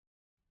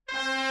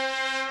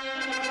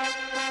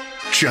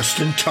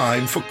just in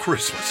time for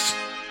Christmas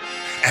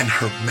and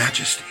Her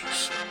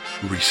Majesty's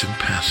recent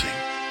passing.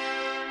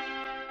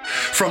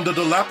 From the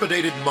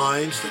dilapidated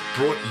minds that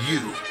brought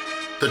you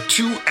the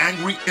Two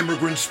Angry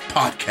Immigrants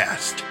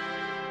podcast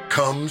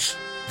comes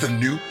the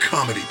new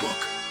comedy book,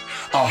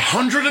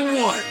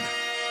 101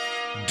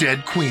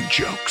 Dead Queen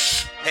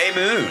Jokes. Hey,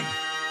 Moon.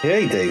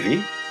 Hey,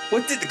 Davey.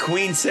 What did the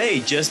Queen say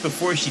just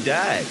before she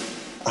died?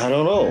 I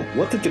don't know.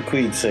 What did the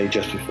Queen say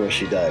just before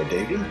she died,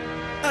 Davey?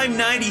 I'm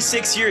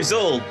 96 years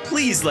old.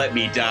 Please let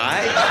me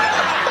die.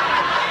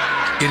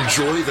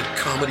 Enjoy the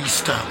comedy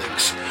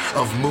stylings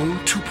of Moon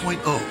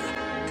 2.0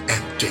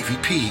 and Davey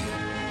P.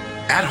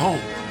 At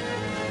home,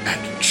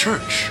 at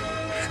church,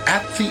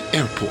 at the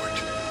airport,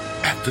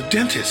 at the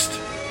dentist,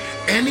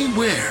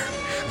 anywhere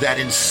that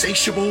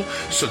insatiable,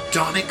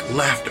 sardonic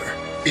laughter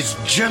is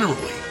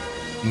generally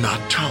not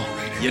tolerated.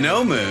 You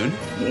know, Moon,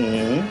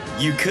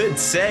 you could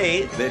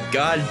say that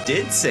God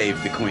did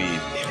save the Queen.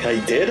 He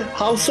did?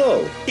 How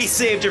so? He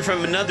saved her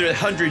from another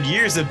 100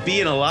 years of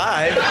being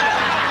alive.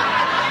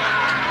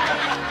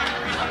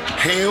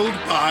 Hailed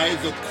by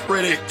the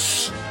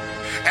critics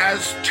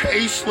as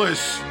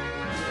tasteless,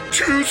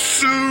 too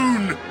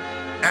soon.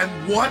 And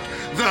what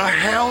the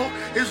hell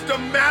is the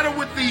matter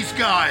with these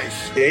guys?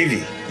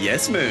 Davey,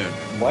 Yes, Moon.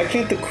 why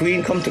can't the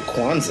Queen come to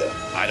Kwanzaa?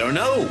 I don't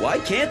know. Why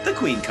can't the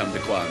Queen come to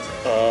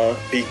Kwanzaa?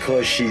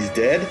 Because she's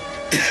dead?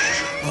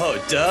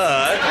 Oh,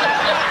 duh.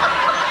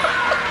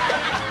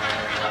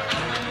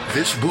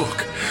 This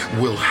book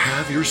will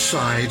have your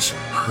sides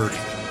hurting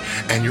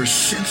and your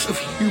sense of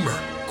humor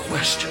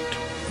questioned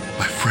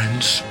by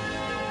friends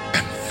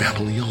and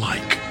family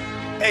alike.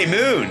 Hey,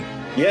 Moon.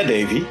 Yeah,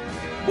 Davey.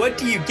 What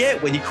do you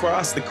get when you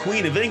cross the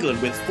Queen of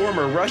England with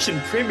former Russian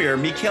Premier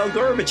Mikhail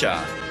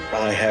Gorbachev?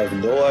 I have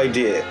no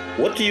idea.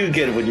 What do you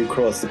get when you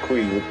cross the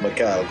Queen with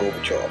Mikhail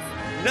Gorbachev?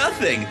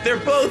 Nothing. They're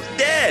both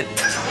dead.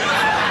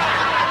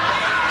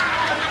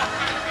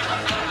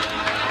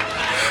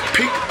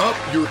 Pick up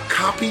your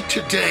copy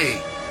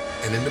today.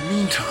 And in the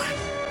meantime,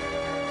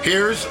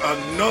 here's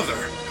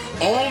another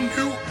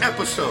all-new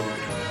episode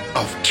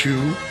of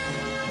Two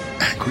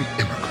Angry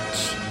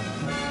Immigrants.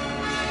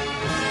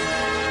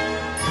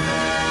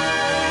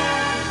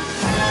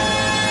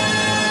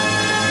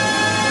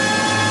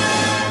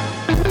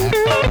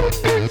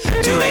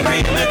 Two angry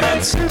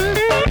immigrants. Two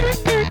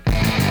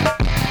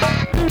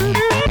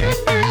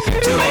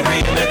angry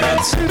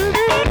immigrants.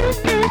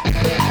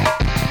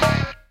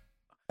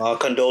 Our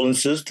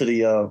condolences to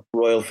the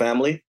royal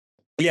family.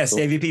 Yes,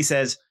 AVP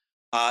says,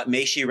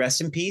 may she rest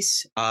in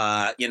peace.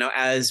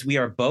 As we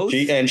are both.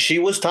 She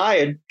was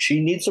tired. She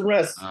needs some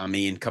rest. I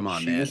mean, come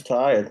on, She man. was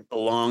tired. A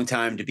long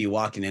time to be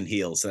walking in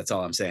heels. That's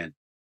all I'm saying.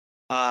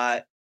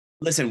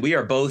 Listen, we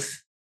are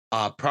both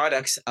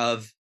products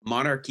of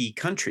monarchy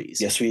countries.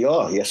 Yes, we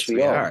are. Yes,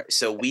 we are.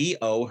 So we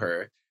owe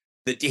her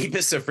the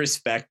deepest of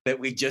respect that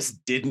we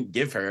just didn't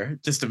give her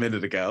just a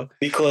minute ago.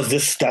 Because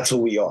that's who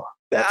we are.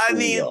 That's I who we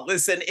mean, are.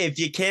 listen, if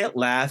you can't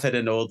laugh at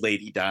an old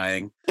lady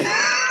dying,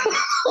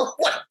 Oh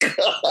my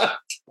God.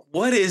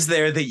 what is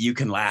there that you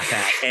can laugh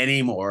at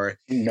anymore?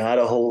 Not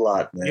a whole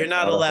lot, man. You're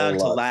not a allowed to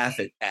whole lot. laugh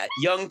at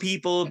young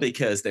people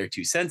because they're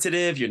too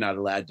sensitive. You're not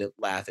allowed to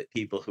laugh at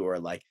people who are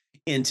like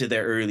into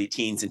their early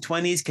teens and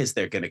 20s because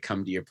they're going to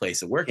come to your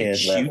place of work and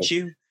Can't laugh shoot at-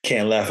 you.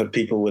 Can't laugh at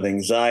people with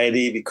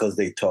anxiety because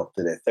they talk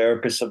to their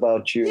therapist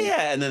about you.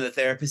 Yeah, and then the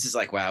therapist is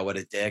like, "Wow, what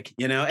a dick,"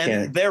 and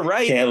Can't- they're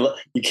right.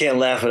 You can't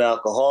laugh at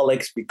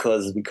alcoholics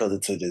because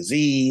it's a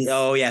disease.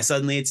 Oh yeah,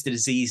 suddenly it's the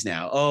disease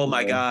now. Oh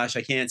my Yeah. gosh,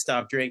 I can't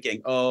stop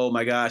drinking. Oh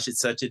my gosh, it's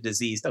such a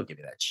disease. Don't give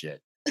me that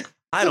shit.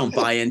 I don't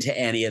buy into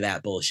any of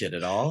that bullshit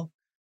at all.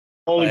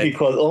 Only But-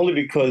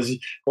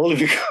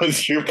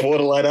 because you're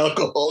borderline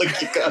alcoholic.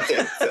 You got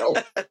that.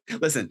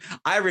 Listen,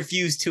 I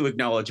refuse to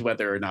acknowledge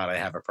whether or not I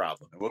have a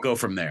problem. We'll go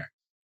from there.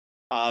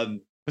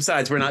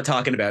 Besides, we're not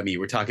talking about me.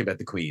 We're talking about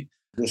the Queen.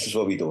 This is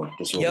what we're doing.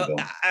 This is what we're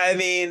doing. I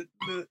mean,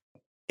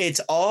 it's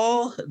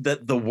all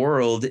that the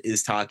world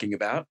is talking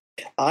about.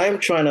 I'm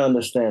trying to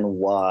understand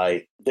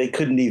why they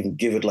couldn't even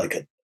give it like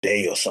a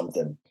day or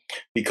something,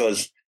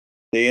 because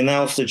they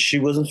announced that she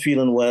wasn't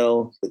feeling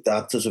well. The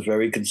doctors are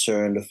very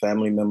concerned. The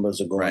family members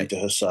are going Right. to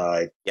her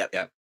side.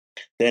 Yep.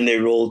 Then they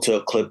rolled to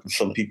a clip of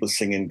some people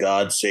singing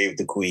 "God Save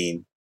the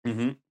Queen."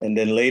 Mm-hmm. And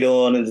then later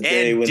on in the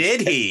day, And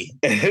did he?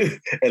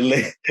 and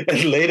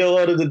later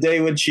on in the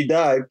day when she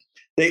died,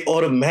 they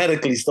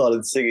automatically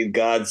started singing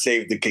 "God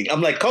Save the King."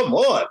 I'm like, come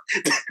on,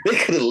 they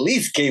could at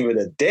least give it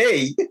a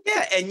day.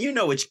 Yeah, and you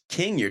know which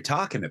king you're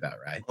talking about,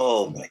 right?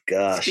 Oh my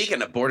gosh!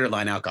 Speaking of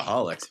borderline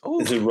alcoholics, ooh.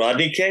 Is it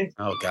Rodney King?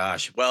 Oh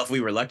gosh. Well, if we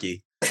were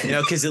lucky,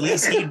 because at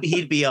least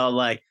he'd be all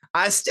like,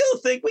 I still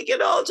think we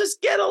can all just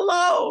get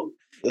along.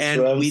 That's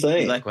And what I'm we'd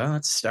saying. be like, well,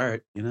 let's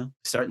start,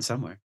 starting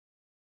somewhere.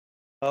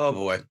 Oh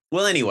boy.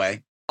 Well,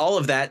 anyway, all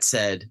of that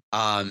said,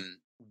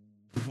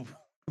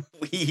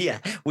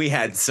 we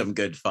had some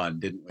good fun,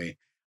 didn't we?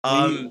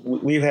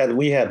 we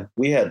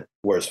had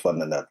worse fun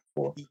than that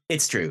before.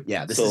 It's true.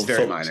 Yeah, this is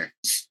very minor.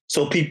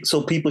 So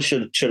people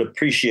should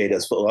appreciate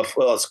us for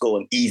us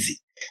going easy.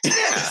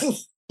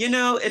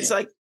 Yeah. It's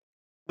like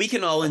we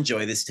can all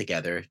enjoy this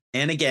together.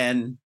 And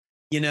again,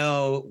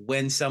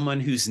 when someone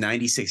who's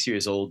 96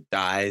 years old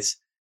dies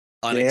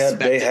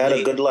unexpectedly, they had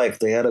a good life.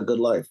 They had a good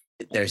life.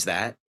 There's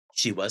that.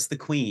 She was the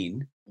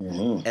queen.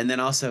 Mm-hmm. And then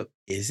also,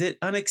 is it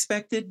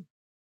unexpected?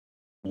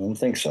 I don't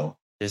think so.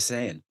 Just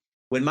saying.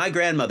 When my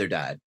grandmother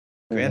died,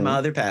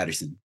 Grandmother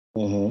Patterson,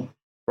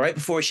 right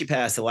before she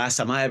passed, the last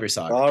time I ever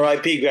saw her.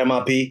 R.I.P.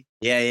 Grandma P.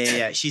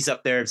 Yeah. She's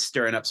up there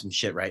stirring up some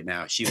shit right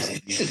now. She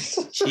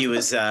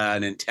was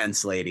an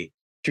intense lady.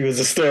 She was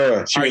a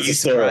stirrer. Are you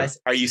surprised?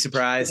 Are you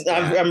surprised?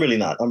 I'm really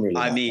not.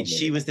 I mean,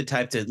 she was the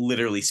type to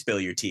literally spill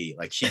your tea.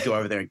 Like she'd go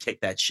over there and kick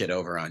that shit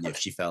over on you if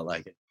she felt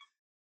like it.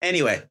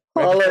 Anyway.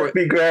 Holla at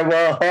me,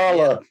 Grandma.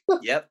 Holla.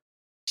 Yep.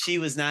 She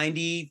was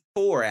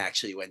 94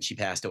 actually when she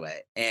passed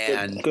away.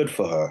 And good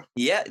for her.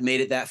 Yeah,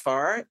 made it that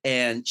far.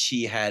 And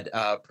she had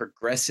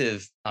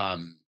progressive,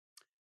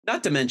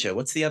 not dementia.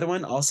 What's the other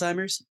one?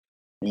 Alzheimer's.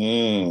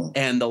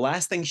 And the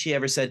last thing she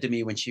ever said to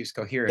me when she was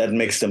coherent. That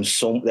makes them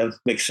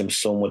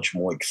so much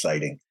more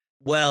exciting.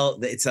 Well,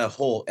 it's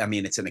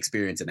it's an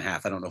experience and a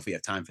half. I don't know if we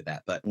have time for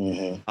that, but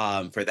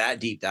for that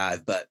deep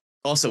dive. But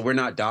also, we're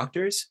not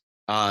doctors.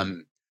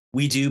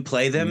 We do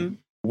play them.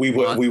 We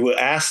were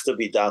asked to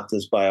be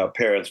doctors by our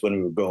parents when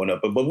we were growing up,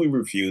 but we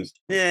refused.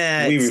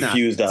 Yeah, we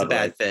refused. It's a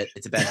bad fit.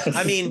 It's a bad.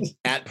 I mean,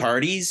 at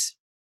parties,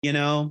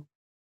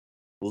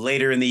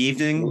 later in the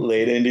evening.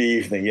 Later in the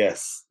evening,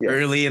 yes.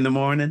 Early in the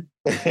morning.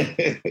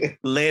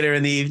 Later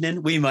in the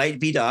evening, we might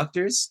be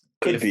doctors.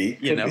 Could be,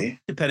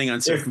 depending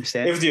on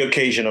circumstance. If the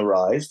occasion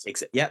arrives.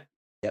 Yep,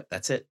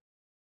 that's it.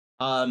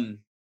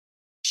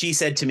 She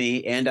said to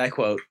me, and I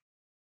quote,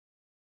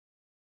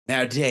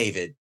 "Now,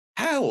 David,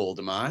 how old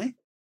am I?" I said,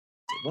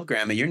 "Well,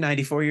 Grandma, you're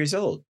 94 years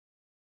old."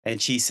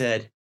 And she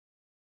said,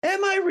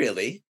 "Am I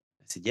really?"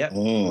 I said, "Yep."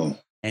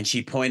 And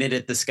she pointed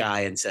at the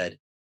sky and said,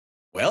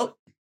 "Well,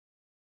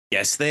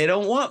 guess they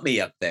don't want me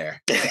up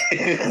there."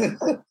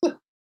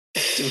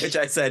 To which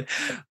I said,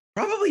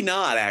 "Probably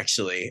not,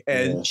 actually."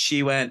 And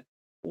she went,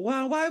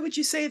 "Well, why would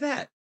you say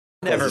that?"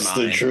 Never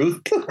mind. The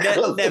truth.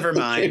 Never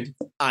mind.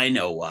 I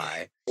know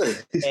why.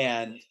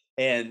 And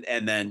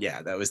then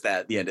that was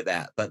the end of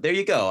that. But there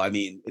you go. I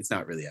mean, it's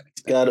not really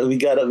unexpected. We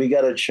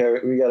gotta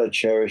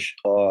cherish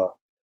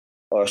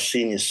our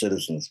senior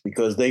citizens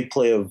because they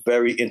play a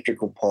very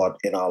integral part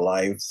in our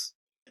lives,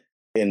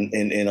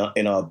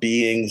 in our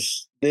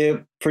beings.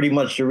 They're pretty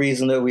much the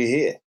reason that we're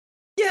here.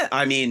 Yeah,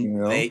 I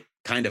mean, they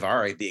kind of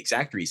are the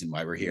exact reason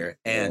why we're here,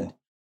 and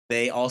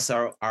they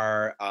also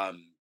are.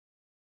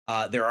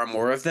 There are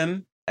more of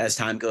them as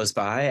time goes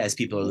by, as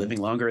people are living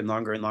longer and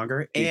longer and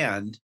longer,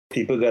 and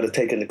people got to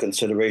take into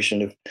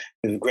consideration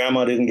if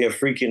Grandma didn't get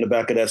freaky in the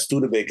back of that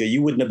Studebaker,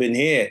 you wouldn't have been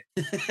here,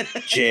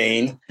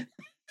 Jane.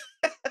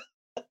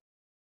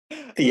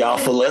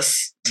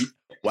 Theophilus.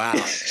 Wow.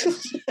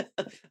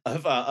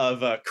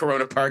 of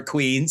Corona Park,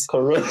 Queens.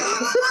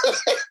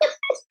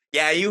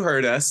 Yeah, you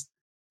heard us.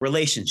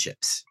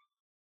 Relationships.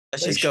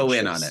 Let's just go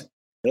in on it.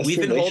 We've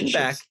been holding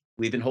back.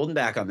 We've been holding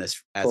back on this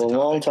for a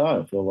long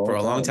time. For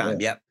a long time.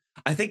 Yep.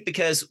 I think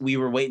because we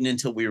were waiting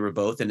until we were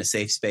both in a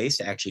safe space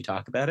to actually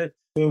talk about it.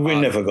 We're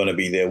never going to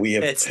be there.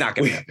 It's not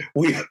going to happen.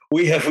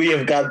 We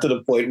have gotten to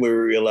the point where we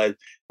realize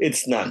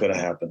it's not going to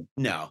happen.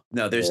 No,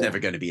 there's never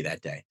going to be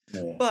that day.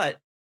 Yeah. But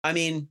I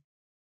mean,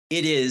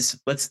 it is.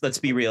 Let's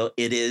be real.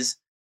 It is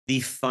the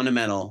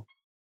fundamental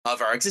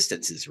of our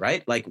existences,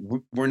 right? Like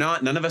we're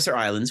not. None of us are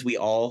islands. We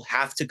all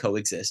have to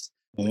coexist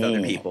with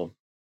other people.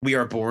 We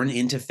are born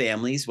into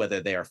families, whether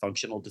they are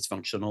functional,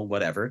 dysfunctional,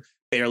 whatever,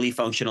 barely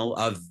functional,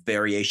 of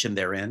variation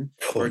therein.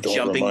 We're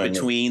jumping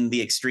between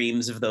the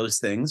extremes of those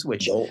things,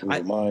 which don't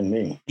remind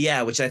me.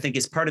 Yeah, which I think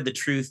is part of the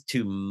truth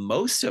to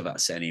most of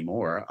us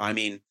anymore. I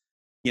mean,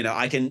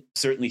 I can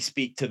certainly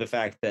speak to the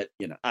fact that,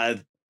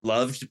 I've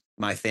loved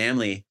my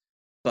family,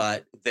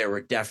 but there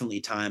were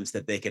definitely times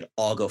that they could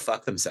all go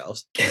fuck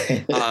themselves.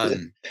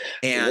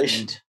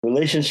 And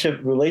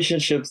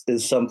relationships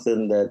is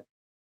something that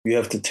you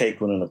have to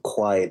take with an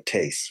acquired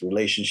taste.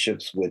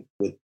 Relationships with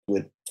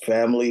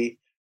family,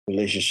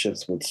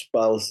 relationships with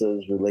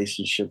spouses,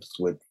 relationships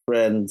with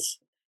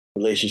friends,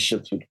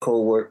 relationships with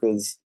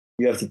coworkers.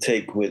 You have to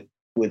take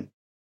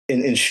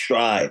in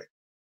stride.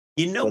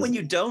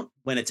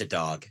 When it's a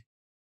dog,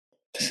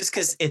 just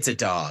because it's a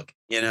dog,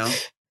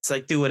 it's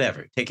like, do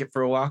whatever, take it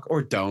for a walk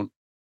or don't.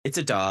 It's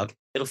a dog.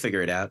 It'll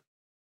figure it out.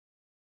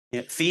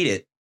 Feed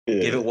it,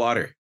 give it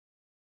water,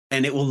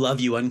 and it will love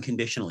you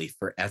unconditionally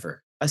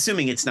forever.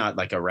 Assuming it's not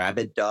like a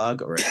rabid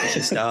dog or a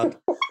vicious dog.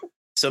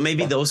 So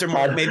maybe those are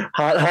more.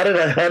 How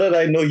did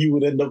I know you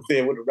would end up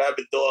there with a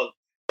rabid dog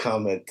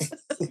comment?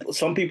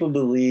 Some people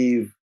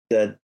believe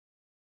that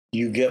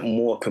you get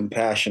more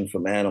compassion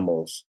from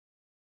animals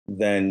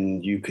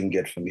than you can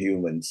get from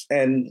humans.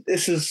 And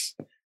it's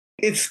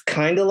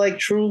kind of like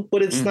true,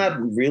 but it's not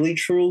really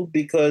true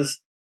because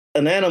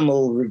an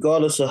animal,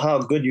 regardless of how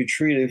good you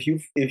treat it,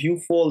 if you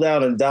fall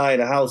down and die in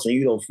a house and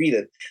you don't feed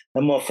it,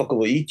 that motherfucker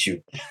will eat you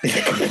in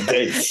a couple of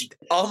days.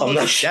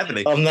 Almost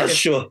definitely. I'm not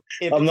sure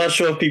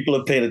if people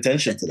are paying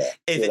attention to that.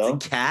 If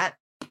it's a cat,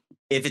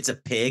 if it's a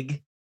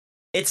pig,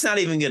 it's not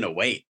even going to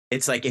wait.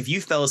 It's like if you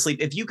fell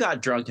asleep, if you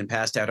got drunk and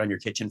passed out on your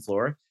kitchen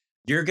floor,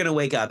 you're gonna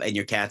wake up and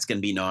your cat's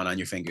gonna be gnawing on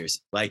your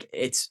fingers. Like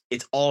it's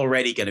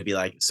already gonna be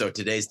like, so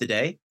today's the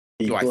day.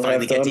 Do I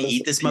finally get to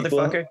eat this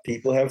motherfucker?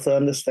 People have to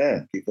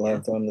understand. People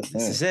have to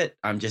understand. This is it.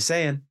 I'm just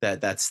saying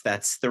that's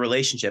the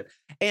relationship.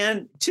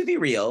 And to be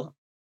real,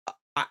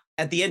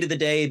 at the end of the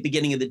day,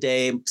 beginning of the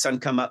day, sun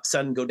come up,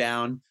 sun go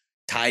down,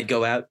 tide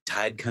go out,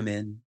 tide come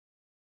in.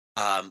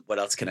 What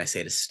else can I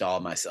say to stall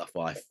myself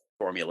while I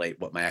formulate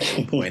what my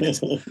actual point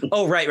is?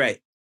 Oh, right.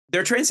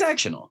 They're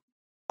transactional.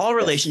 All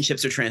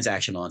relationships are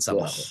transactional on some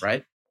level,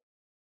 right?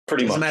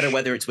 Pretty much. Doesn't matter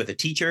whether it's with a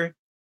teacher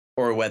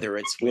or whether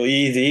it's well,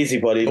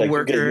 easy, buddy. A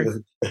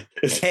worker.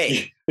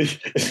 Hey,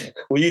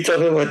 were you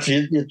talking about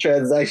your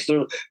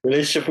transactional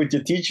relationship with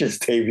your teachers,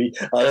 Davey?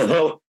 I don't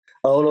know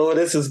where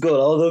this is going. I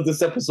don't know if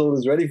this episode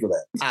is ready for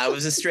that. I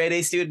was a straight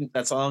A student.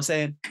 That's all I'm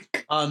saying.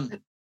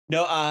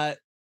 No,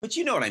 but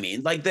you know what I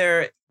mean. Like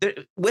they're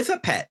with a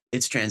pet,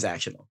 it's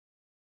transactional.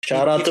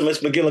 Shout out to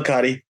Miss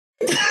McGillicuddy.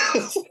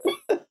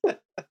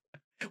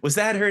 Was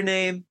that her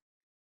name?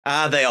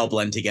 They all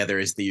blend together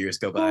as the years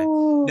go by.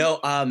 No,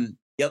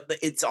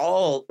 it's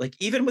all like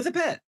even with a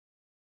pet.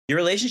 Your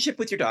relationship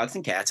with your dogs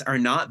and cats are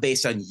not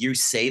based on you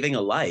saving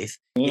a life.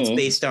 It's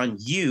based on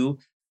you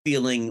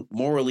feeling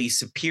morally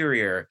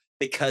superior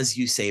because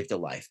you saved a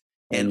life.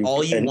 And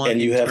all you want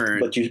in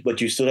turn,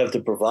 but you still have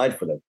to provide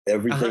for them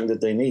everything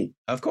that they need.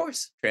 Of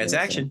course,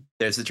 transaction. Okay.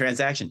 There's the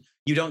transaction.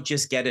 You don't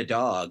just get a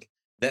dog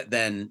that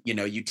then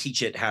you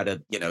teach it how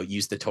to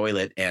use the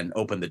toilet and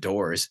open the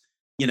doors.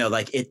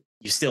 Like it.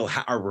 You still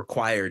are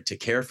required to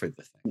care for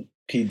the thing.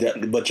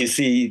 But you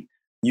see,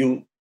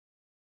 you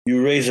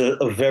raise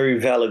a very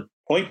valid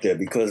point there,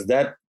 because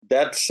that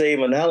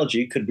same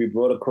analogy could be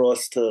brought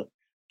across to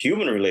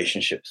human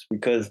relationships,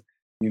 because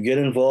you get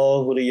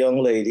involved with a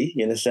young lady,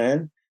 you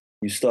understand?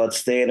 You start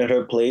staying at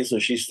her place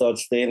or she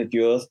starts staying at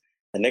yours.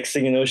 And next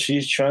thing you know,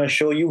 she's trying to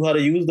show you how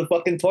to use the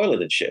fucking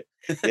toilet and shit.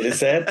 You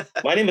understand?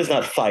 My name is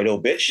not Fido,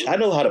 bitch. I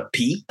know how to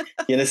pee.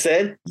 You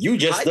understand? You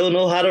just don't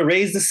know how to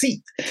raise the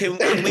seat. Can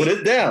put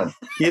it down.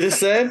 You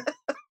understand?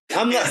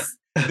 I'm not.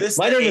 This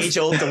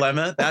age-old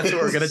dilemma. That's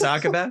what we're going to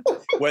talk about.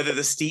 Whether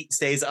the seat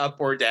stays up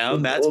or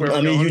down. That's where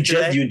we're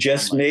going you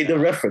just made the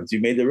reference.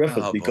 You made the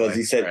reference because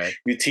he said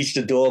you teach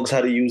the dogs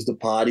how to use the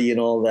potty and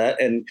all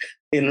that. And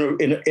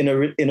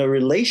in a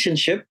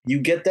relationship, you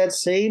get that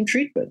same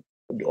treatment.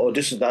 Oh,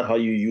 this is not how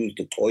you use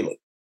the toilet.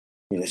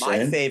 You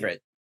understand? My favorite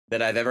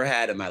that I've ever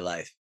had in my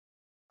life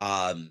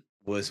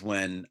was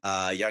when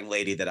a young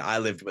lady that I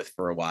lived with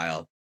for a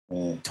while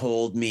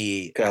told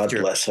me. God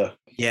bless her.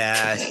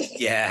 Yeah.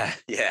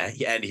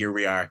 And here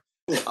we are.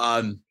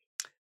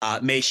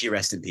 May she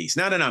rest in peace.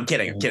 No, I'm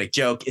kidding.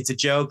 Joke. It's a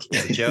joke.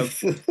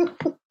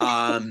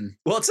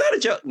 Well, it's not a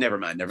joke. Never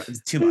mind.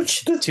 Too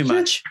much. Too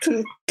deep.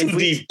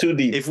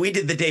 If we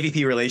did the Davey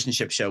P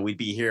relationship show, we'd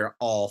be here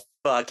all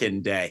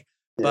fucking day.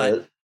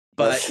 But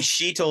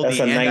she told me that's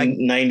a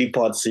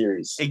 90-part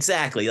series.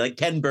 Exactly. Like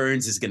Ken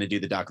Burns is going to do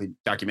the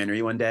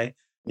documentary one day.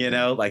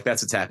 Like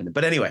that's what's happening.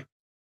 But anyway,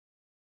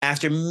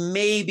 after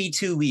maybe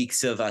 2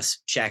 weeks of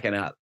us shacking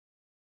up,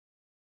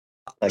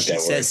 I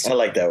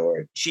like that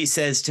word. She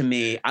says to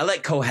me, I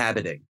like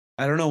cohabiting.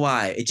 I don't know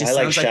why. It just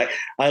I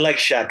like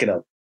shacking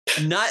up.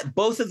 Not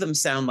both of them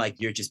sound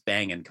like you're just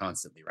banging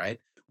constantly, right?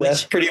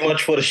 That's pretty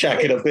much what a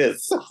shacking up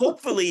is.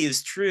 Hopefully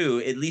is true,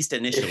 at least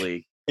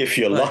initially. If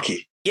you're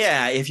lucky.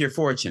 Yeah, if you're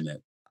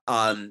fortunate.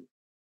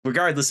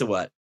 Regardless of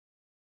what.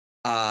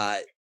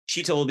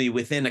 She told me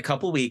within a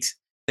couple weeks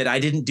that I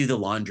didn't do the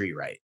laundry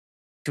right.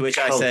 To which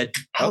I said,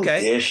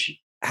 okay,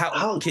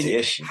 how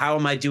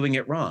am I doing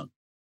it wrong?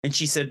 And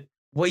she said,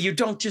 well, you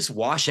don't just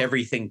wash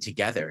everything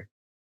together.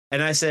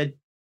 And I said,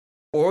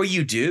 or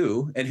you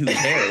do, and who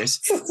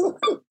cares? She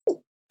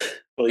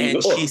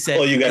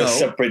said, you got to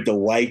separate the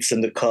whites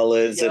and the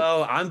colors.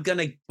 I'm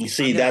gonna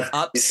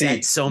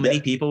upset so many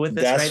people with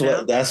this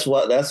now. That's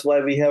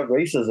why we have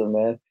racism,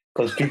 man.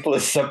 Because people are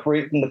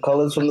separating the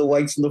colors from the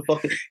whites and the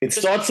fucking. It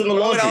starts in the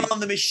laundry. Throw it all on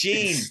the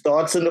machine. It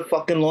starts in the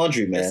fucking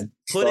laundry, man.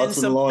 Put in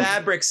some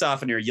fabric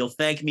softener. You'll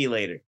thank me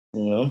later.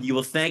 You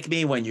will thank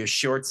me when your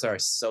shorts are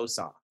so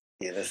soft.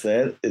 You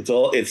understand? It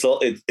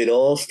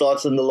all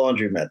starts in the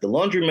laundromat. The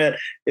laundromat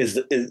is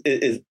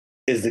the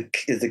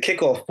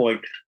kickoff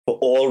point for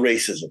all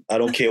racism. I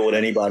don't care what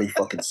anybody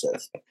fucking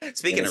says.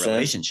 Speaking of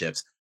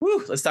relationships,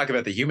 let's talk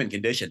about the human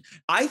condition.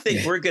 I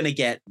think we're going to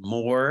get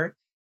more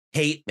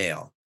hate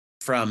mail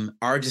from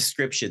our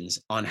descriptions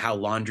on how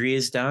laundry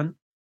is done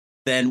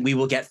than we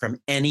will get from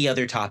any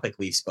other topic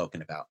we've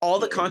spoken about. All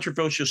the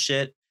controversial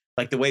shit,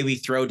 like the way we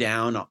throw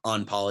down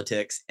on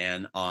politics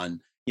and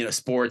on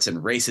sports and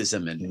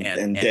racism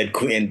and dead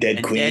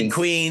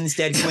queens.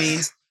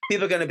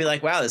 People are going to be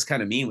like, wow, that's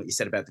kind of mean what you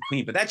said about the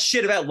queen. But that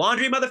shit about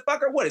laundry,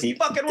 motherfucker, what is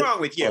fucking wrong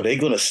with you? Are they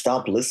going to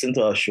stop listening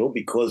to our show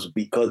because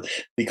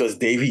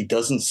Davey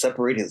doesn't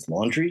separate his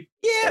laundry?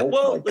 Yeah,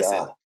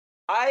 listen,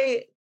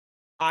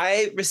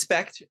 I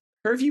respect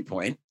her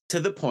viewpoint to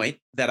the point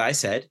that I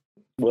said.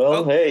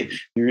 Well, hey,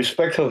 you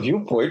respect her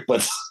viewpoint,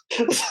 but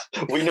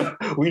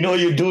we know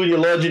you're doing your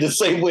laundry the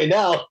same way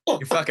now.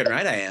 You're fucking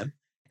right, I am.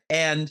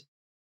 And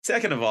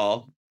second of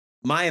all,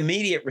 my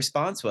immediate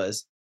response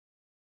was,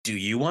 do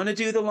you want to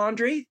do the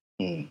laundry?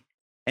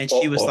 And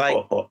she was like,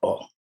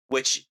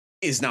 which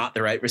is not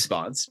the right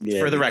response,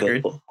 for the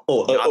record.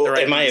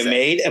 Am I a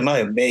maid? Am I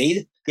a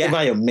maid? Yeah. Am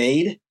I a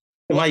maid?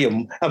 Am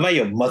I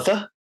your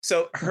mother?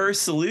 So her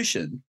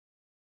solution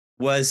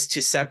was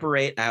to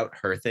separate out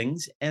her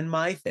things and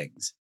my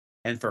things,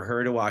 and for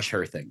her to wash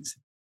her things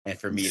and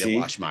for me to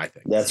wash my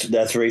things.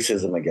 That's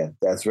racism again.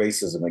 That's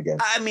racism again.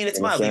 I mean, it's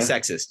mildly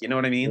sexist. You know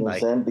what I mean?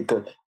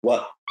 Because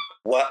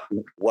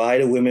why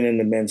the women and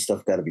the men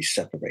stuff got to be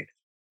separated?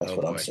 That's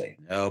what I'm saying.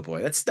 Oh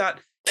boy, that's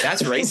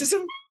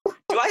racism.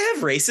 Do I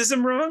have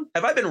racism wrong?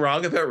 Have I been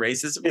wrong about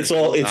racism? It's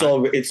all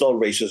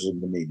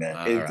racism to me,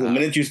 man. The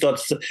minute you start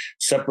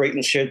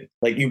separating shit,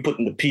 like you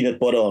putting the peanut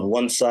butter on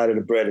one side of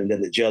the bread and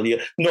then the jelly.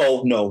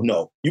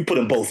 No. You put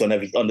them both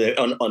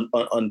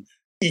on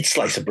each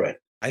slice of bread.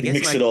 You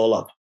mix it all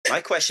up.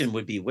 My question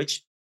would be,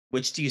 which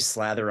do you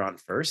slather on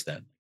first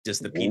then? Does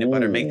the peanut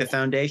butter make the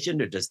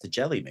foundation or does the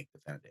jelly make the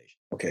foundation?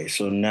 Okay,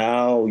 so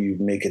now you're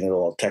making it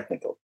all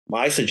technical.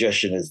 My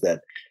suggestion is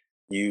that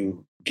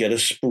you get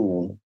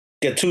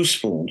two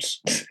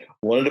spoons,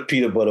 one of the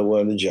peanut butter,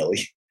 one of the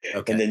jelly,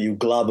 and then you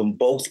glob them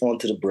both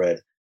onto the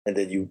bread, and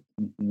then you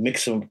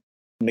mix them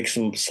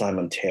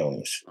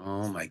simultaneously.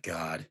 Oh my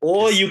God.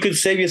 Or you could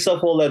save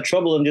yourself all that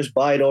trouble and just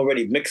buy it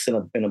already mixed in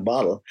a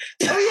bottle.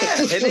 Oh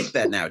yeah, they make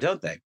that now,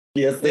 don't they?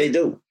 Yes, they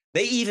do.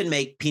 They even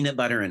make peanut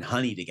butter and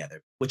honey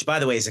together, which, by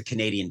the way, is a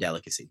Canadian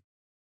delicacy.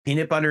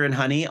 Peanut butter and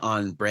honey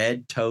on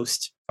bread,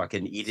 toast,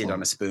 fucking eat it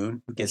on a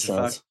spoon. Who gives a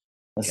fuck?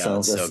 That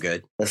sounds so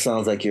good. That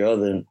sounds like your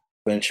other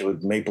venture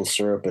with maple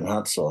syrup and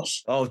hot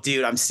sauce. Oh,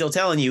 dude, I'm still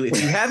telling you,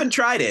 if you haven't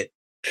tried it,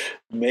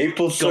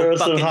 maple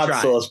syrup and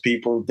hot sauce,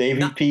 people.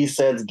 Davey P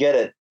says, get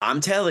it. I'm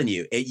telling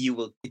you,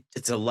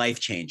 it's a life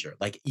changer.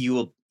 Like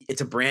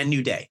it's a brand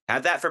new day.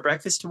 Have that for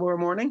breakfast tomorrow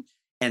morning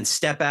and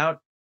step out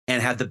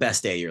and have the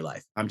best day of your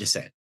life. I'm just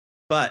saying.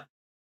 But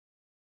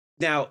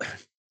now,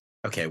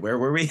 okay, where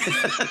were we?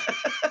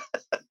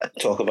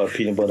 Talk about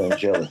peanut butter and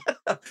jelly.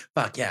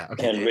 Fuck yeah.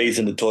 Okay. And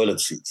raising the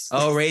toilet seats.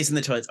 Oh, raising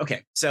the toilets.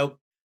 Okay. So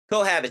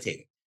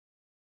cohabitating.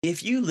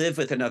 If you live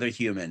with another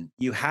human,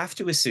 you have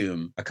to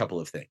assume a couple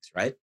of things,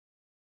 right?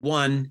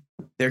 One,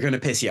 they're going to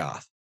piss you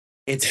off.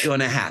 It's going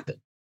to happen.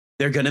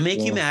 They're going to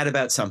make you mad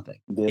about something.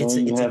 They don't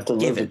even have to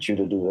live with you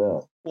to do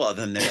that. Well,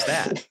 then there's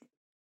that.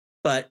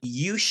 But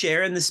you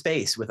share in the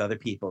space with other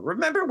people.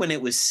 Remember when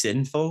it was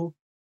sinful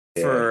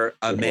for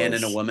a man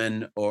and a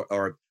woman,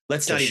 or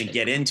let's not even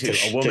get into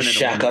a woman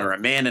and a woman or a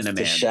man and a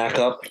man. To shack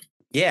up.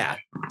 Yeah,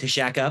 to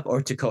shack up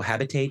or to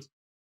cohabitate.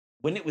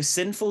 When it was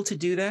sinful to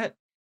do that,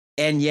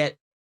 and yet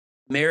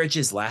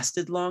marriages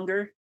lasted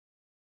longer,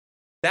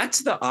 that's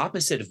the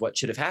opposite of what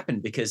should have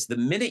happened, because the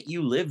minute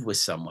you live with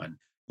someone,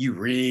 you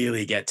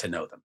really get to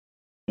know them.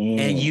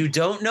 And you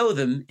don't know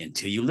them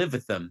until you live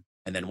with them.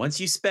 And then once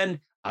you spend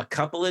a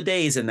couple of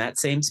days in that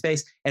same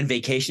space, and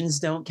vacations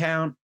don't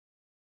count,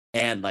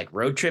 and like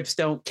road trips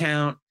don't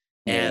count,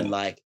 and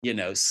like,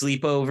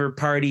 sleepover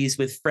parties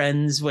with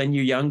friends when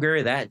you're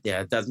younger, that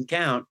doesn't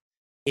count.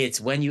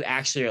 It's when you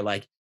actually are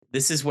like,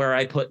 this is where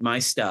I put my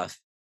stuff.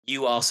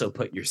 You also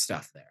put your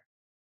stuff there.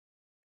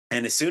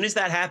 And as soon as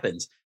that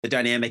happens, the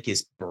dynamic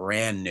is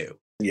brand new.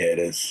 Yeah, it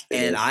is.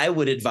 And I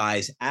would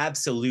advise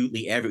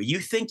absolutely you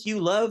think you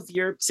love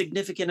your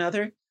significant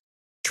other?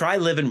 Try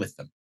living with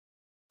them.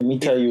 Let me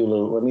tell you a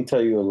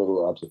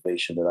little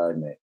observation that I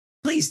made.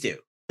 Please do.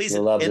 Please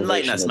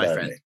enlighten us, my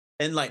friend.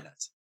 Enlighten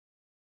us.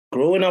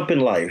 Growing up in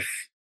life,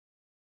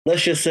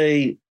 let's just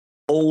say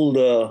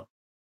older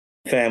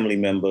family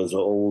members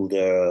or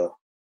older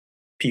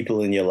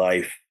people in your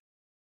life,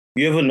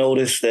 you ever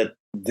notice that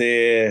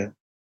their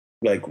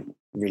like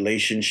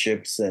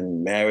relationships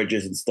and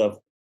marriages and stuff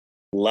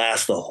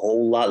last a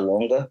whole lot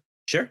longer?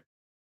 Sure.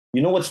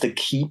 You know what's the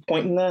key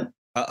point in that?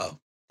 Uh-oh.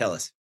 Tell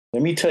us.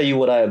 Let me tell you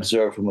what I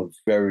observed from a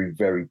very,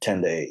 very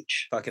tender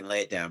age. Fucking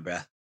lay it down,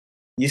 bruh.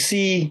 You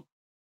see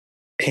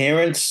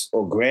parents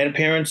or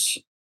grandparents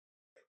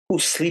who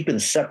sleep in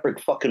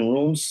separate fucking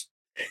rooms,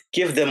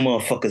 give them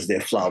motherfuckers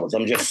their flowers.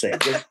 I'm just saying.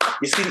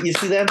 You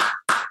see them?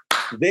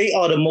 They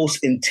are the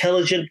most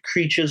intelligent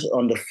creatures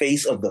on the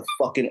face of the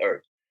fucking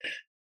earth.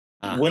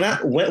 When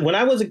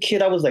I was a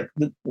kid, I was like,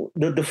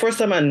 the first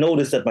time I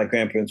noticed that my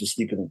grandparents were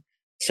sleeping in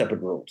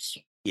separate rooms.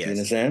 Yes. You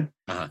understand?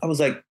 I was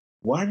like,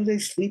 why do they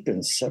sleep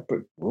in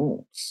separate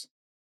rooms?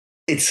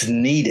 It's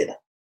needed.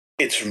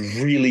 It's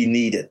really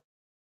needed.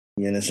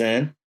 You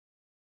understand?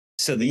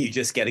 So that you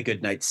just get a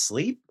good night's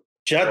sleep?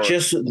 Not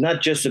just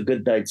a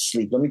good night's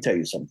sleep. Let me tell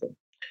you something.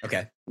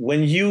 Okay.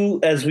 When you,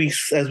 as we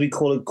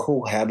call it,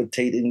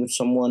 cohabitating with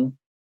someone,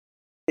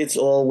 it's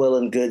all well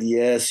and good.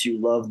 Yes,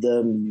 you love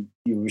them,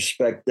 you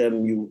respect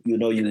them, you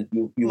will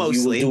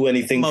do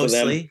anything for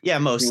them. Yeah,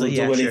 mostly.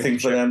 You will do anything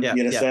for them. Yeah,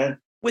 you understand? Yeah.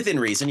 Within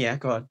reason, yeah,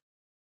 go on.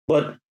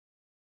 But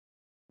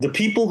the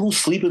people who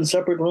sleep in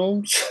separate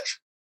rooms,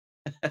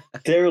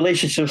 their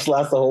relationships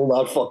last a whole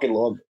lot fucking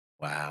longer.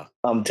 Wow.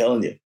 I'm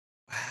telling you.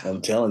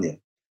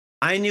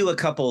 I knew a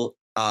couple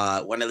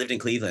when I lived in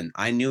Cleveland.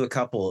 I knew a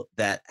couple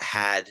that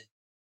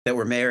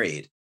were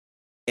married,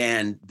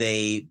 and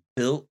they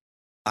built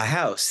a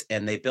house,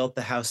 and they built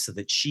the house so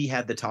that she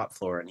had the top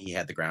floor and he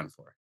had the ground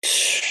floor.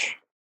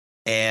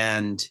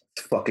 And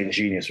fucking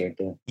genius right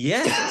there.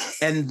 Yeah.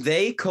 And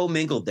they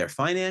commingled their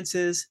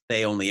finances.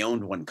 They only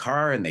owned one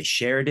car and they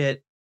shared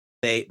it.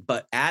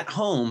 But at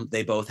home,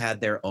 they both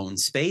had their own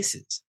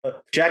spaces.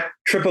 Jack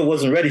Tripper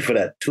wasn't ready for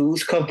that.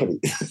 Two's company.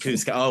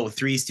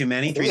 Three's too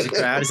many? Three's a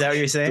crowd? Is that what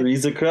you're saying?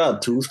 Three's a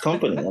crowd. Two's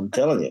company. I'm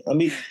telling you. I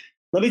mean,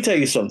 let me tell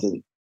you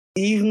something.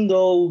 Even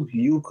though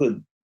you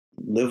could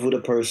live with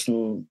a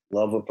person,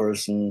 love a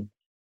person,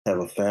 have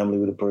a family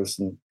with a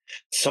person,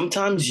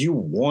 sometimes you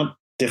want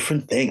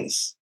different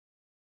things.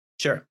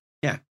 Sure.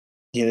 Yeah.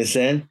 You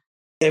understand?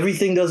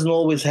 Everything doesn't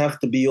always have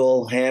to be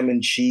all ham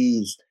and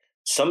cheese.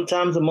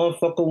 Sometimes a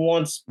motherfucker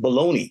wants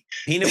bologna.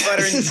 Peanut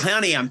butter and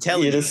honey, I'm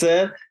telling you. You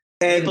understand?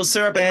 And maple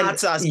syrup and hot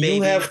sauce, baby.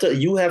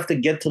 You have to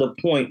get to the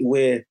point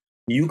where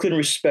you can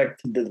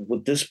respect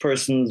what this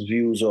person's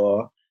views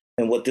are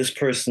and what this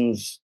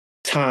person's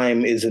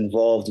time is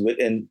involved with,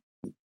 and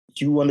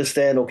you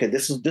understand. Okay,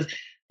 this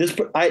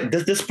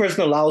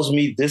person allows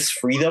me this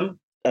freedom,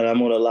 and I'm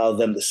going to allow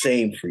them the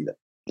same freedom.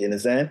 You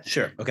understand?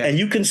 Sure. Okay. And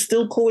you can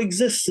still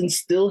coexist and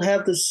still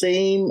have the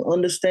same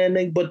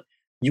understanding, but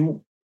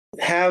you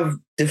have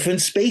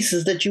different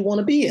spaces that you want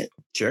to be in.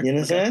 Sure. You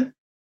understand? Okay.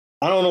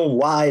 I don't know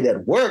why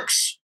that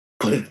works,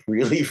 but it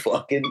really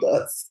fucking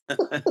does.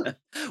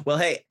 Well,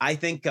 hey, I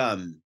think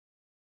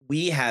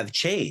we have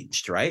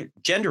changed, right?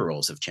 Gender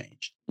roles have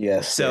changed.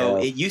 Yes. So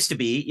it used to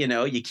be,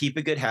 you keep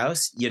a good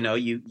house, you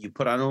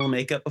put on a little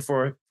makeup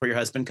before your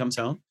husband comes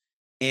home,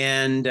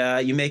 and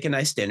you make a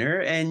nice dinner,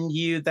 and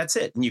that's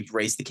it. And you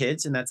raise the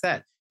kids, and that's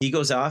that. He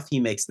goes off, he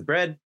makes the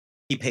bread,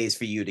 he pays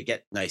for you to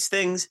get nice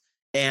things.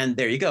 And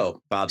there you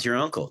go. Bob's your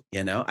uncle,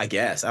 I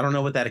guess. I don't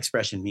know what that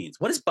expression means.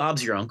 What does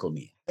Bob's your uncle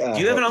mean? Do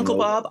you have an Uncle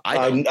Bob?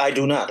 I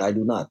do not.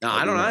 No,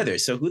 I don't either.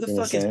 So who the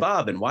fuck is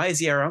Bob, and why is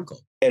he our uncle?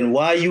 And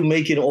why are you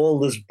making all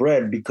this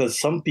bread? Because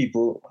some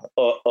people,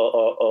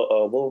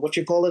 what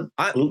you call it?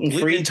 Gluten-free?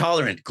 Gluten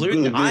intolerant.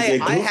 Gluten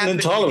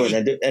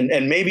intolerant.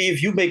 And maybe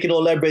if you making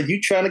all that bread, you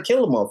trying to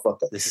kill a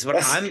motherfucker. This is what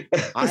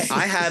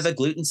I have a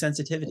gluten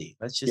sensitivity.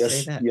 Let's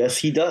just say that. Yes,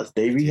 he does.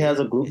 Davey has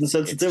a gluten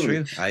sensitivity.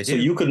 It's true. I do. So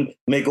you can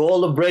make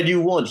all the bread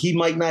you want. He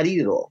might not eat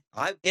it all.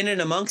 I'm in and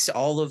amongst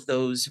all of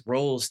those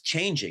roles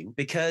changing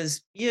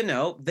because,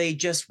 they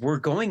just were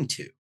going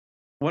to.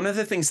 One of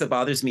the things that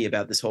bothers me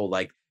about this whole,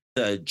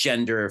 the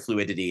gender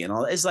fluidity and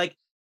all is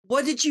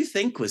what did you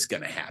think was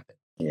going to happen?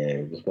 Yeah,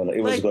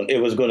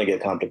 it was going to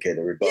get complicated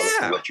regardless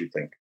of what you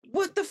think.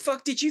 What the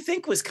fuck did you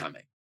think was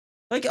coming?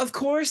 Of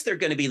course there are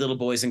going to be little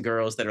boys and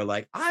girls that are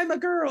like, I'm a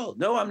girl.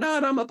 No, I'm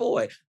not. I'm a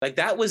boy.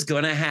 That was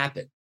going to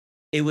happen.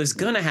 It was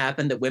going to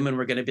happen that women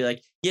were going to be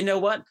like, you know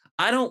what?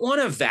 I don't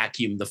want to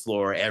vacuum the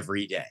floor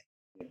every day.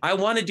 I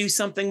want to do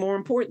something more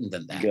important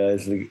than that.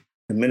 Guys, the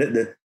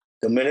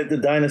minute the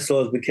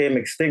dinosaurs became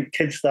extinct,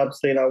 kids stopped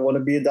saying, I want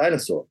to be a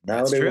dinosaur. Now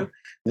That's true.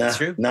 That's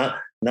true. Now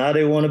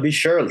they want to be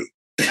Shirley.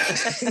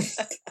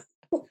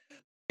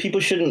 People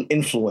shouldn't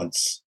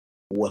influence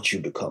what you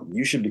become.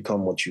 You should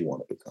become what you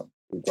want to become,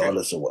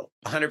 regardless of what.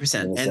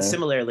 100%. And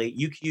similarly,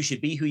 you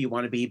should be who you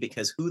want to be,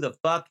 because who the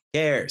fuck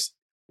cares?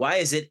 Why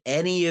is it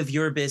any of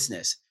your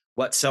business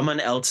what someone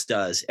else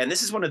does? And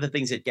this is one of the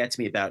things that gets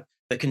me about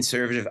the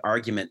conservative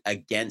argument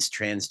against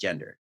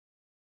transgender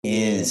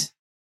is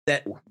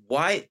that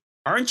why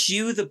aren't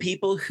you the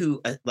people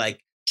who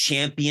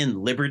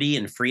champion liberty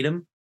and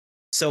freedom?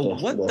 So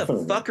what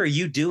the fuck are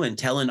you doing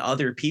telling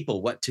other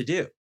people what to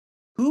do?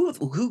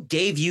 Who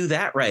gave you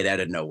that right out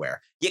of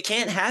nowhere? You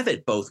can't have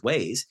it both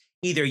ways.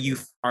 Either you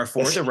are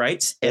for the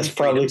rights. That's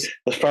probably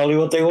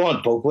what they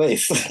want, both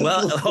ways.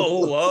 Well,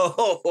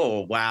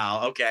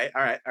 wow. Okay.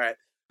 All right.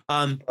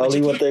 Probably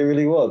what they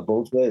really want,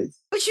 both ways.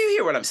 But you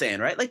hear what I'm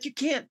saying, right? You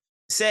can't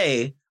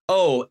say,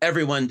 oh,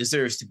 everyone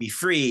deserves to be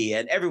free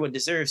and everyone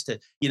deserves to,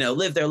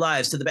 live their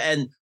lives to the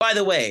end. By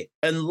the way,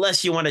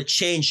 unless you want to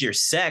change your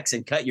sex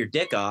and cut your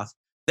dick off,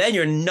 then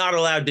you're not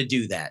allowed to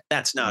do that.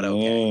 That's not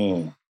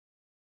okay.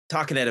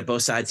 Talking out of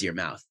both sides of your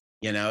mouth.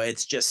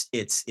 It's just,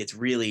 it's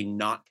really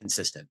not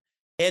consistent.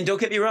 And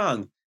don't get me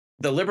wrong,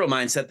 the liberal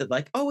mindset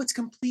that it's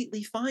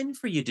completely fine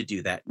for you to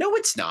do that. No,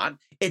 it's not.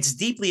 It's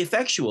deeply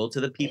effectual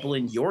to the people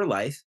in your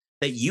life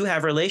that you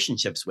have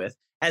relationships with,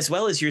 as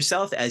well as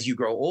yourself as you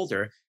grow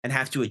older and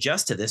have to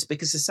adjust to this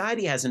because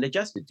society hasn't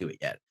adjusted to it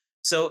yet.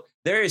 So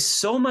there is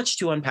so much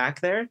to unpack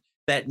there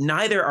that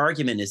neither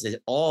argument is at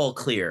all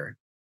clear.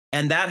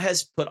 And that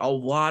has put a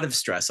lot of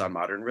stress on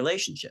modern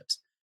relationships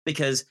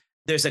because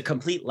there's a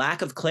complete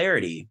lack of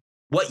clarity.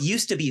 What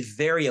used to be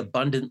very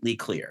abundantly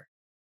clear.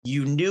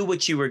 You knew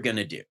what you were going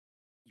to do.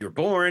 You're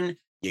born,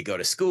 you go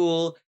to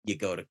school, you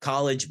go to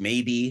college,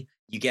 maybe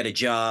you get a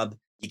job,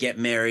 you get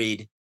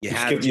married, you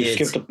have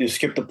kids. You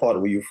skip the part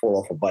where you fall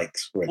off of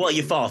bikes. Right? Well,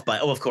 you fall off bike.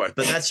 Oh, of course.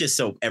 But that's just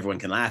so everyone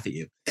can laugh at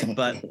you.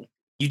 But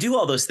you do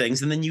all those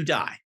things and then you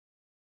die.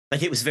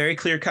 It was very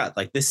clear cut.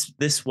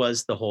 This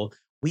was the whole,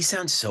 We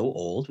sound so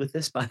old with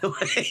this, by the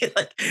way.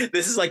 Like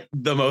this is like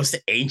the most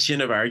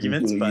ancient of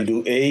arguments. You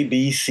do A,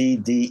 B, C,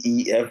 D,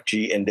 E, F,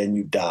 G, and then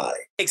you die.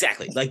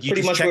 Exactly. Like you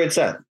pretty much where it's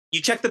at.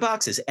 You check the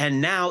boxes, and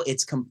now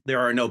there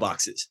are no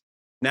boxes.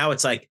 Now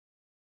it's like,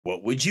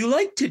 what would you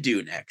like to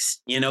do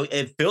next? You know,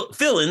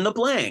 fill in the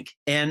blank,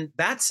 and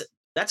that's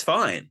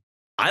fine.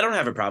 I don't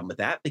have a problem with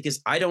that because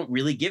I don't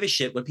really give a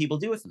shit what people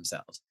do with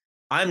themselves.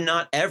 I'm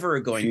not ever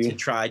going to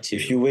try to.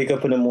 If you wake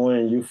up in the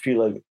morning and you feel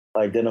like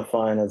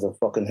identifying as a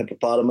fucking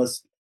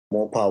hippopotamus,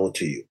 more power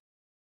to you.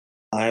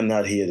 I am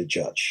not here to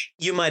judge.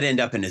 You might end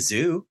up in a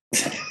zoo.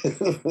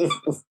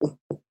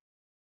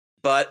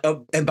 But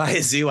and by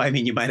a zoo, I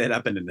mean you might end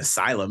up in an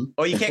asylum.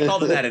 Oh, you can't call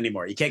them that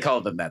anymore. You can't call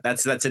them that.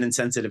 That's an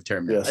insensitive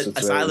term. Yes,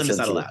 asylum is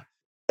not allowed.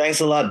 Thanks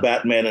a lot,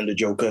 Batman and the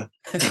Joker.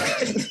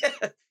 If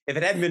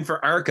it hadn't been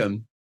for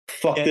Arkham,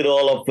 fucked it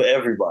all up for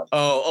everybody.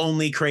 Oh,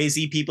 only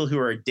crazy people who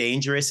are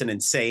dangerous and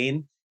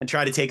insane and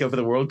try to take over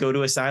the world go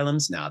to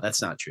asylums? No,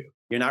 that's not true.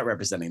 You're not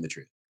representing the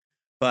truth.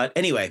 But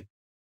anyway,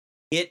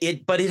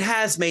 it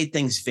has made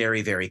things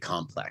very, very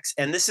complex.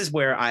 And this is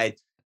where I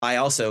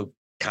also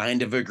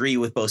kind of agree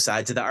with both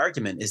sides of the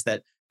argument, is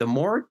that the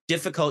more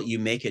difficult you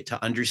make it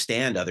to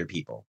understand other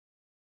people,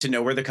 to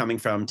know where they're coming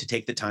from, to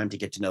take the time to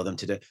get to know them,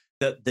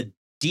 the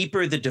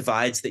deeper the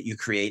divides that you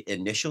create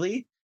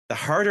initially, the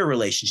harder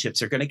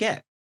relationships are going to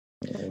get.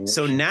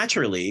 So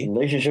naturally,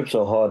 relationships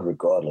are hard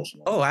regardless.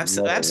 Man. Oh,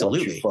 absolutely.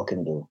 What you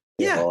fucking do.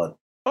 They're hard.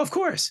 Oh, of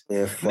course.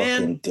 They're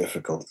fucking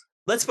difficult.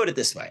 Let's put it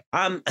this way.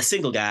 I'm a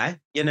single guy,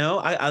 you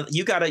know,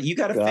 you gotta, you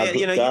got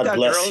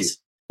girls. You.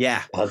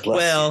 Yeah.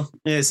 Well,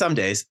 some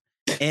days.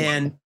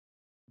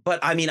 But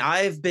I mean,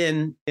 I've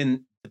been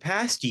in the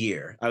past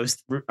year, I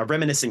was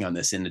reminiscing on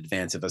this in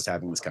advance of us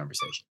having this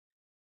conversation.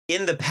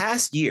 In the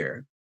past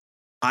year,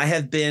 I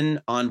have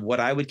been on what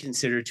I would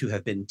consider to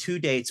have been 2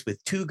 dates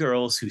with 2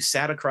 girls who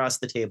sat across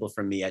the table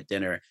from me at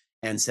dinner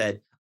and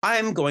said,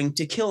 I'm going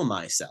to kill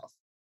myself.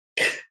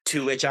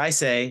 To which I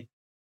say,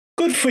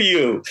 good for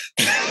you.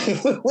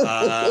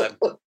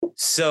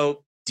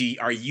 So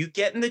are you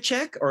getting the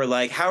check, or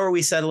like, how are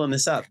we settling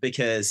this up?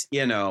 Because,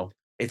 you know,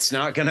 it's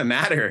not going to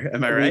matter.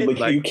 Am I right? But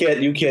like, you can't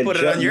put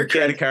it on your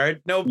credit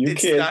card. No,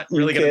 it's not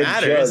really going to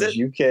matter, is it?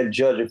 You can't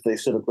judge if they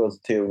sit across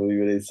the table with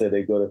you and they say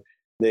they're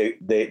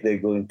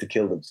going to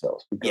kill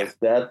themselves, because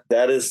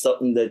that is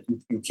something that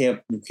you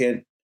can't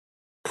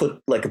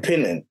put like a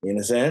pin in. You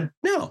understand?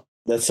 No,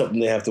 that's something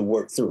they have to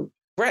work through.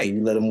 Right.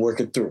 You let them work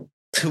it through.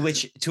 To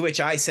which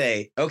I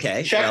say,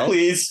 okay, check,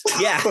 please.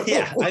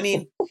 Yeah. I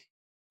mean,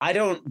 I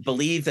don't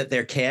believe that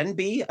there can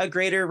be a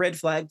greater red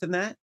flag than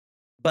that.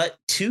 But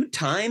 2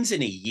 times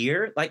in a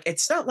year, like,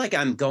 it's not like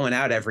I'm going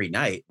out every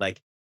night.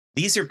 Like,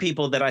 these are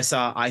people that I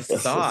saw.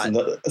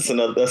 That's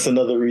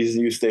another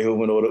reason you stay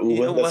home and order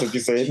Uber. That's what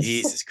you're saying.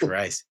 Jesus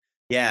Christ.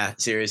 Yeah,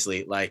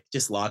 seriously. Like,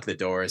 just lock the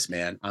doors,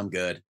 man. I'm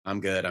good.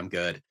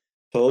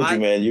 Told you,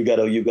 man. You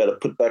gotta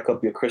put back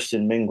up your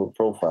Christian Mingle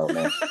profile,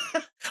 man.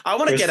 I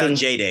want to get on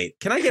JDate.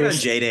 Can I get on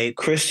JDate?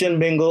 Christian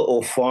Mingle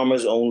or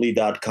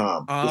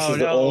FarmersOnly.com. This is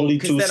the only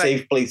 2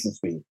 safe places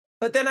for you.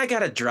 But then I got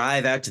to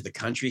drive out to the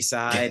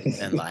countryside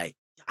and like,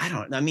 you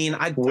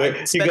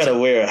gotta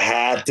wear a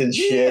hat and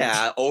shit.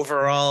 Yeah,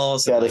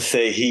 overalls. Gotta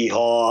say hee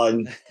haw.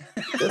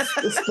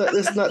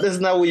 That's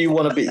not where you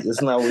want to be.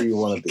 That's not where you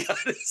want to be.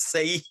 Gotta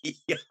say hee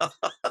haw.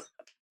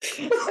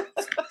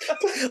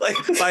 Like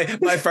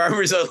my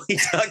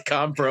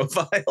farmersonly.com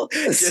profile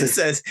just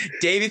says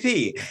Davey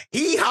P.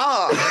 Hee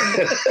haw.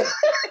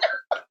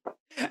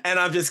 And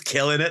I'm just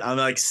killing it. I'm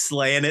like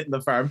slaying it in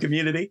the farm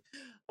community.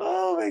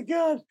 Oh my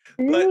God.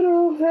 You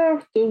don't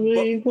have to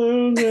be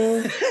on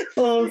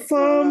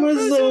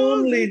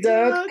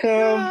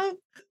farmersonly.com.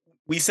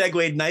 We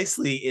segued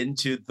nicely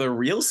into the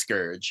real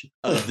scourge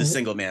of the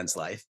single man's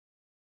life,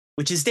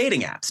 which is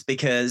dating apps,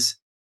 because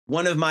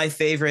one of my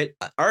favorite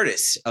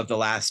artists of the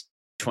last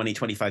 20,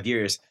 25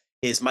 years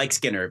is Mike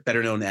Skinner,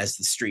 better known as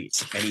The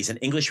Streets. And he's an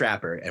English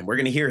rapper, and we're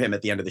going to hear him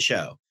at the end of the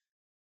show.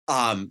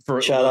 For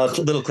a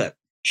little clip.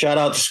 Shout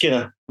out to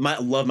Skinner.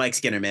 Love Mike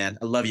Skinner, man.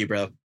 I love you,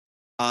 bro.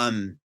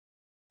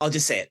 I'll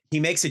just say it.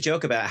 He makes a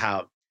joke about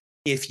how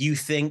if you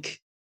think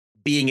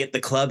being at the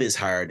club is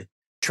hard,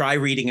 try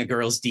reading a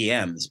girl's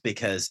DMs,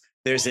 because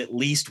there's at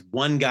least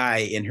one guy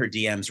in her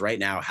DMs right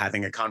now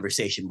having a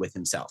conversation with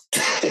himself.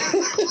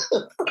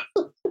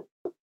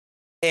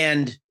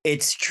 And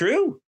it's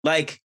true.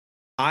 Like,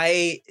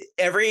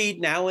 every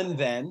now and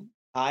then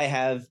I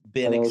have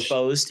been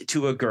exposed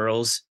to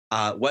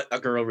what a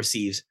girl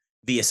receives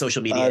via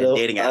social media and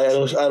dating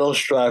apps. I don't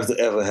strive to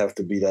ever have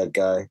to be that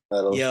guy.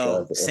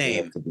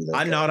 Same.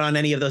 I'm not on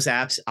any of those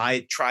apps.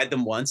 I tried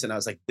them once and I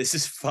was like, this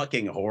is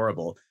fucking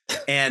horrible.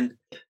 And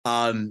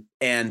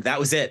that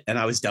was it. And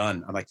I was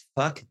done. I'm like,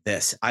 fuck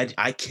this.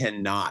 I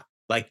cannot.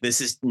 Like, this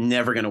is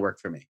never going to work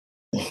for me.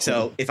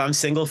 So if I'm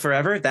single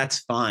forever, that's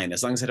fine,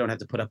 as long as I don't have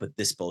to put up with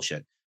this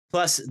bullshit.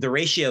 Plus, the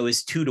ratio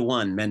is 2 to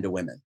 1 men to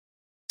women.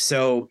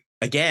 So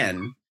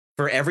again,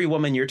 for every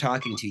woman you're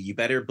talking to, you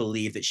better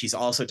believe that she's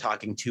also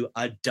talking to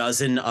a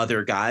dozen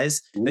other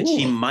guys that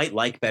she might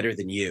like better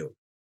than you.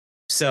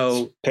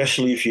 So,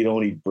 especially if you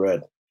don't eat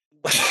bread.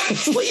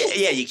 Well,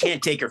 yeah, you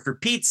can't take her for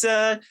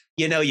pizza.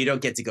 You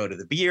don't get to go to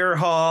the beer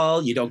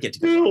hall. You don't get to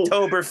go to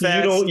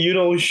Oktoberfest. You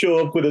don't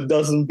show up with a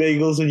dozen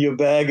bagels in your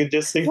bag and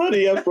just say,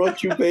 "Honey, I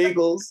brought you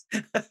bagels."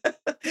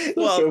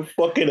 Well, you're a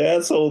fucking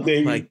asshole,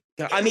 baby. My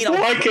God. I mean,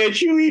 why can't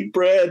you eat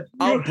bread?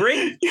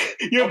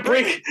 You're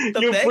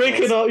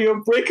breaking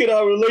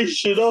our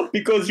relationship up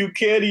because you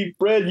can't eat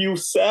bread, you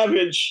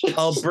savage.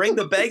 I'll bring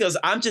the bagels.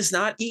 I'm just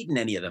not eating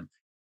any of them.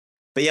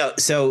 But yeah,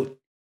 so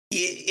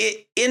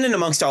in and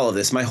amongst all of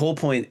this, my whole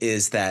point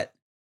is that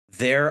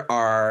there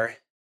are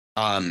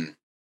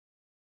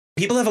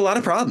people have a lot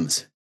of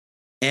problems,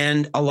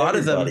 and a lot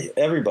of them.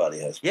 Everybody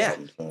has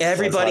problems. Yeah,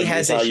 everybody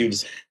has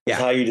issues.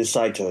 How you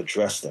decide to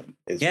address them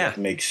is what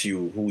makes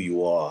you who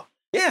you are.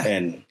 Yeah,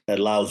 and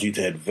allows you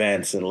to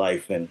advance in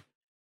life and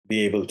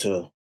be able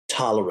to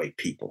tolerate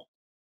people.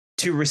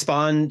 To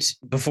respond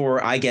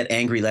before I get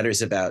angry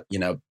letters about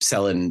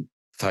selling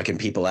fucking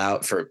people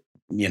out for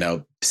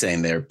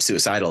saying they're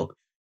suicidal.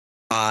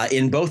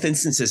 In both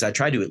instances, I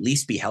try to at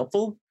least be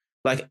helpful.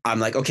 Like, I'm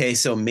like, okay,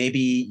 so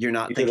maybe you're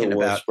not thinking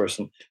about.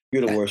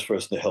 You're the worst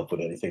person to help with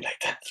anything like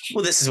that.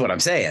 Well, this is what I'm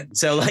saying.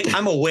 So, like,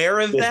 I'm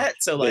aware of that.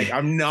 So, like,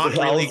 I'm not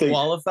really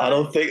qualified. I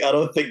don't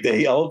think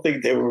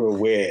they were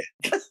aware.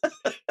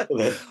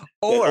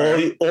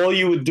 All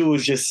you would do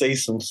is just say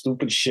some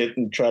stupid shit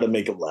and try to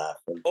make them laugh.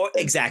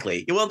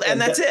 Exactly. Well,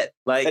 and that's it.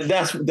 Like, and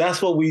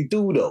that's what we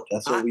do, though.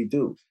 That's what we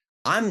do.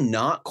 I'm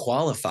not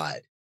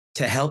qualified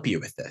to help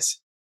you with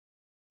this.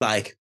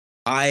 Like,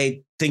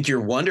 I think you're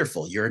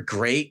wonderful. You're a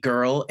great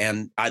girl,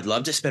 and I'd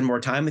love to spend more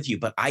time with you,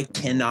 but I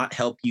cannot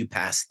help you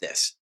past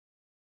this.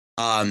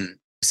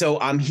 So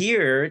I'm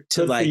here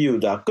to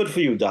Good for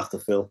you, Dr.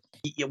 Phil.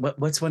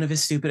 What's one of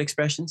his stupid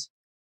expressions?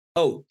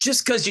 Oh,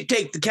 just because you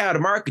take the cow to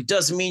market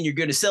doesn't mean you're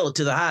going to sell it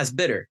to the highest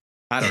bidder.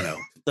 I don't know.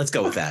 Let's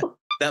go with that.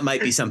 That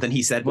might be something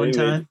he said one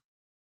time.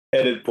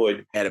 Edit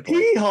point.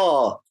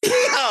 Hee-haw.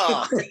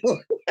 Hee-haw.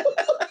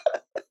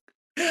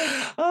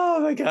 Oh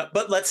my God.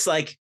 But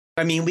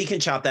we can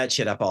chop that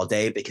shit up all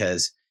day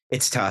because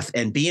it's tough.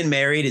 And being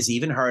married is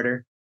even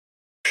harder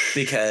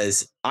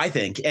because I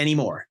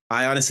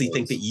honestly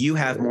think that you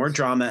have more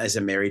drama as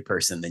a married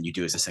person than you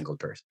do as a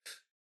singled out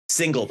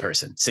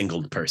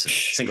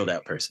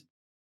person.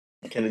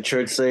 Can the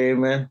church say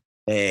amen?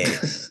 Hey,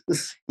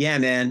 yeah,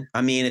 man.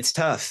 I mean, it's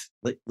tough.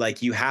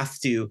 Like, you have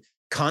to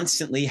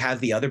constantly have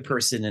the other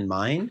person in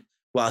mind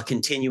while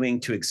continuing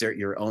to exert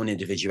your own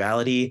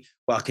individuality,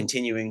 while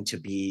continuing to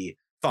be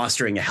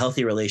fostering a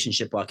healthy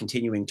relationship, while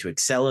continuing to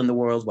excel in the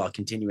world, while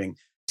continuing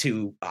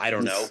to,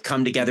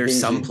 come together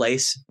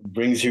someplace.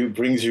 Brings you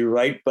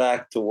right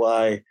back to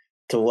why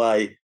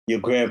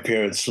your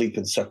grandparents sleep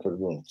in separate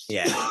rooms.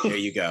 Yeah, there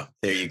you go.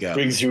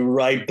 Brings you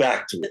right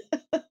back to it.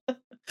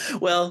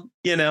 Well,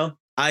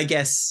 I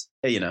guess,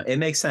 it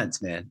makes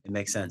sense, man. It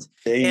makes sense.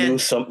 They knew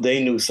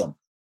some.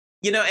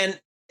 And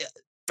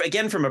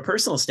again, from a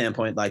personal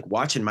standpoint, like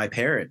watching my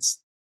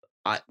parents,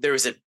 there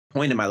was a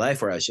point in my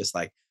life where I was just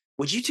like,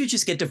 would you two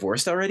just get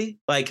divorced already?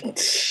 Like,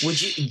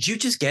 would you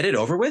just get it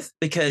over with?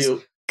 Because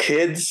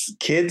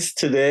kids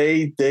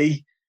today,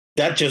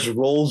 that just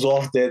rolls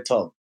off their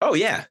tongue. Oh,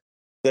 yeah.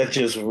 That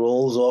just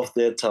rolls off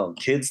their tongue.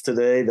 Kids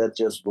today, that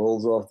just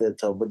rolls off their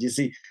tongue. But you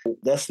see,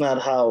 that's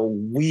not how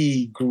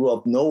we grew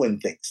up knowing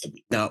things to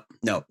be. No.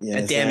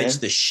 It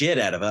damaged the shit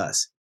out of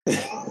us.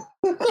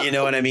 You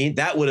know what I mean?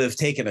 That would have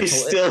taken a toll.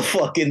 It's still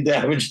fucking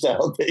damaged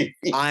out, baby.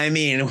 I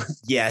mean,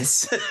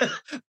 yes.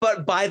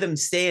 But by them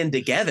staying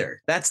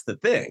together, that's the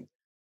thing.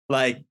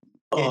 Like,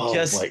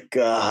 my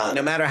God.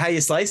 No matter how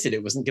you sliced it,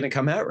 it wasn't going to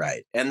come out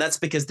right. And that's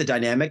because the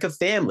dynamic of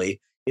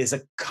family is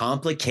a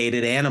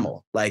complicated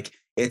animal. Like,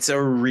 it's a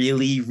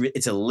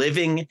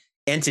living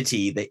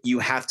entity that you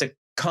have to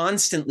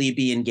constantly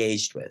be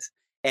engaged with.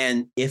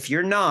 And if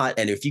you're not,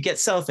 and if you get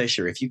selfish,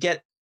 or if you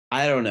get,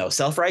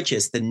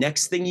 self-righteous, the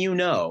next thing you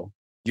know,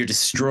 you're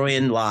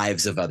destroying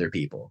lives of other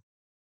people.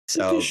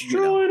 So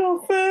destroying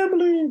our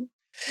family.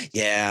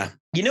 Yeah.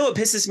 You know what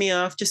pisses me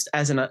off, just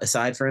as an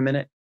aside for a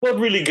minute? What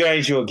really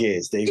grinds your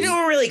gears, David? You know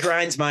what really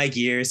grinds my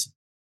gears?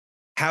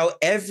 How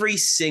every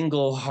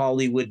single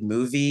Hollywood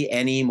movie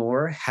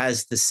anymore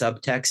has the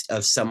subtext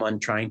of someone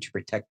trying to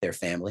protect their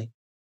family.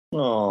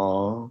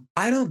 Aww.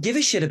 I don't give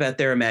a shit about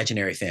their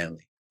imaginary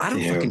family. I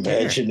don't fucking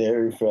care.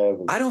 Imaginary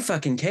family. I don't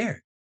fucking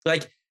care.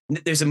 Like,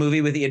 there's a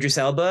movie with Idris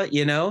Elba,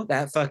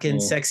 that fucking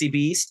sexy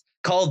beast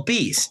called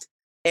Beast.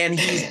 And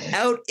he's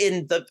out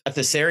in the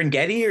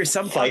Serengeti or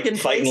some fucking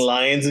fighting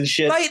lions and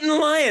shit. Fighting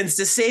lions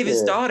to save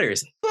his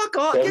daughters. Fuck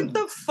off. Get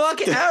the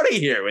fuck out of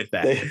here with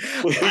that.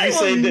 I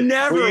will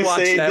never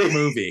watch that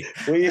movie.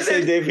 When you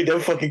say, David, them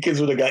fucking kids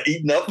would have got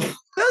eaten up.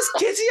 Those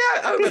kids,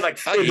 yeah. I would have been like,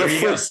 fuck you.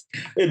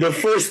 In the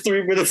first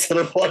 3 minutes of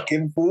the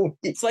fucking movie.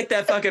 It's like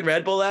that fucking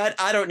Red Bull ad.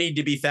 I don't need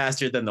to be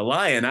faster than the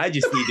lion. I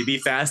just need to be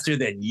faster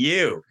than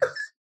you.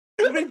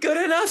 You've been good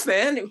enough,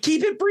 man.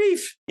 Keep it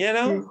brief, You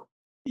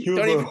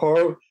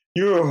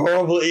You're a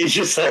horrible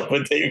Idris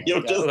Elba, Dave.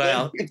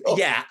 Well,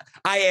 yeah,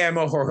 I am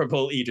a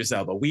horrible Idris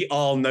Elba. We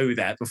all know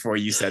that before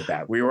you said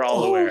that. We were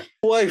all aware.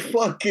 Oh my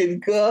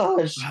fucking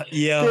gosh.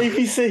 Yeah.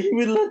 Davey said he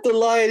would let the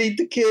lion eat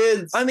the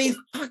kids. I mean,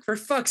 for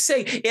fuck's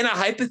sake, in a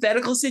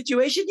hypothetical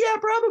situation, yeah,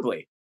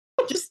 probably.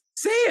 Just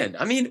saying.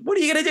 I mean, what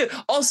are you going to do?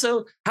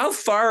 Also, how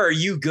far are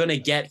you going to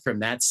get from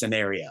that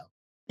scenario?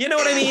 You know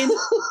what I mean?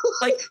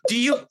 Like, do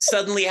you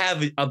suddenly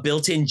have a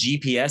built-in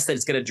GPS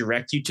that's going to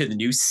direct you to the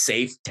new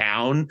safe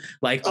town,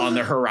 like on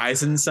the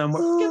horizon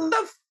somewhere? Get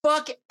the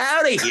fuck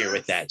out of here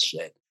with that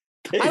shit.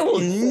 I will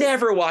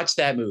never watch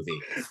that movie.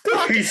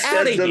 He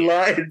said the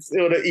lion's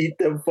going to eat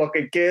them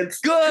fucking kids.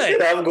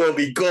 Good. And I'm going to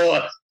be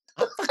gone.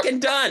 I'm fucking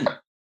done.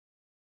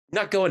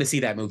 Not going to see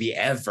that movie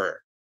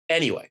ever.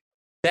 Anyway,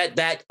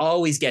 that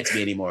always gets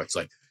me anymore. It's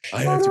like,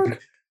 I have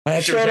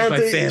to protect my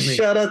family.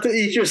 Shout out to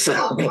Idris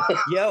Elba.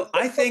 Yo,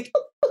 I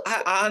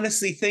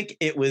honestly think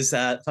it was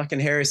fucking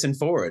Harrison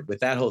Ford with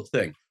that whole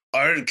thing.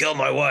 I didn't kill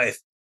my wife.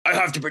 I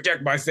have to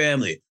protect my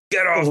family.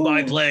 Get off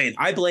my plane.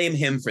 I blame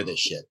him for this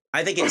shit.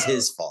 I think it's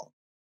his fault.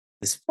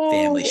 This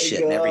family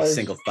shit in every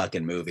single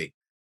fucking movie.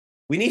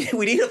 We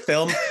need a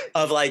film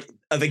of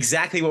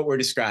exactly what we're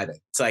describing.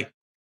 It's like,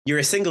 you're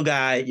a single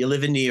guy, you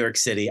live in New York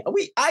City.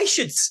 I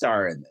should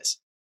star in this.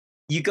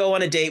 You go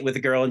on a date with a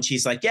girl and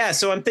she's like, yeah,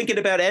 so I'm thinking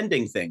about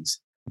ending things,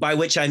 by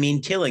which I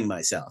mean killing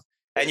myself.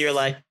 And you're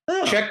like,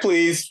 oh. Check,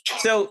 please.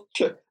 So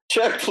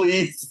check,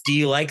 please. Do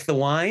you like the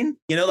wine?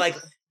 You know, like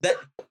that.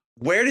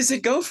 Where does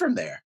it go from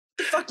there? What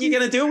the fuck are you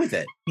going to do with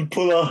it? You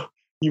pull out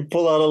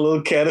a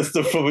little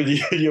canister from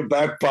your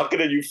back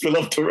pocket and you fill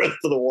up the rest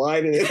of the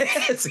wine in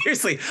it.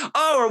 Seriously.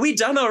 Oh, are we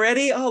done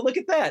already? Oh, look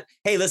at that.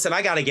 Hey, listen,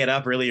 I got to get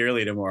up really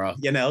early tomorrow.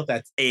 You know,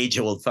 that's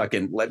age-old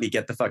fucking let me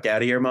get the fuck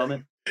out of here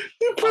moment.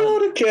 You pull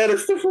out a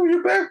canister from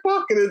your back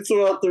pocket and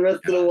throw out the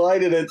rest of the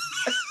wine in it.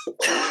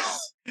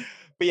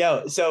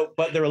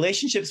 But the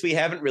relationships we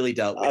haven't really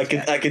dealt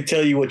with. I can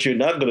tell you what you're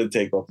not going to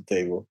take off the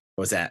table.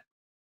 What's that?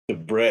 The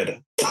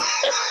bread.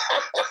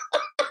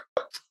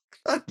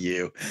 Fuck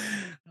you.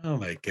 Oh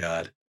my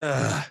God.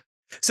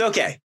 So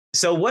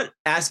what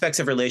aspects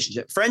of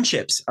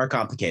friendships are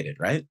complicated,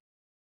 right?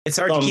 It's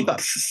hard to keep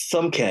up.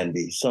 Some can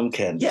be.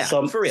 Yeah,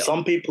 for real.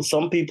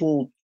 Some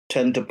people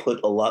tend to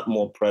put a lot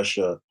more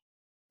pressure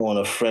on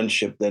a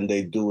friendship than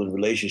they do in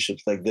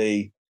relationships. Like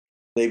they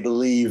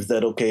believe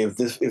that, okay, if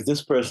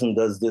this person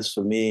does this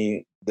for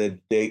me, that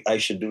I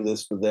should do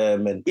this for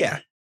them. And yeah,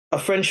 a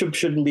friendship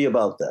shouldn't be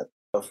about that.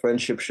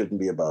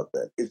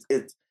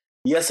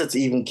 Yes, it's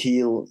even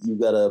keel. You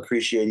got to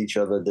appreciate each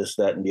other, this,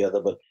 that, and the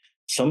other. But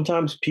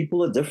sometimes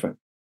people are different.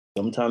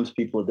 I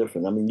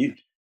mean,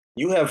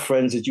 you have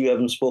friends that you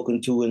haven't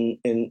spoken to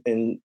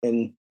in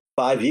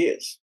 5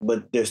 years,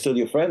 but they're still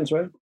your friends,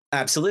 right?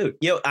 Absolute.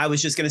 I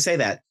was just going to say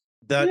that.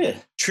 The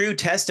true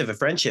test of a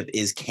friendship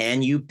is,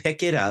 can you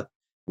pick it up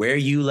where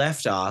you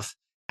left off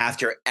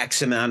after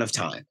X amount of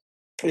time?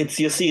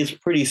 It's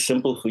pretty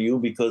simple for you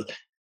because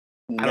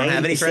I don't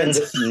have any friends.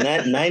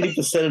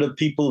 90% of the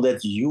people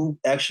that you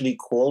actually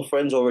call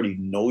friends already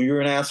know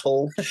you're an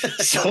asshole.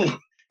 So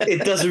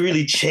it doesn't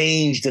really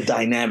change the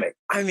dynamic.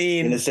 I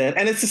mean, in a sense.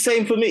 And it's the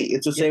same for me.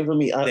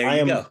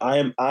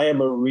 I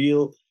am a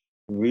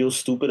real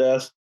stupid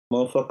ass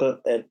motherfucker,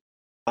 and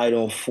I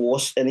don't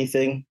force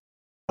anything.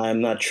 I'm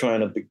not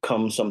trying to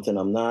become something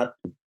I'm not.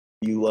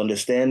 You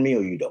understand me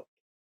or you don't.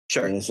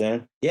 Sure. You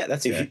understand? Yeah,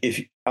 that's fair.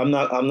 If I'm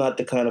not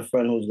the kind of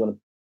friend who's gonna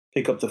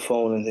pick up the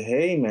phone and say,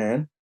 "Hey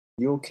man,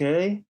 you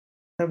okay?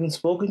 Haven't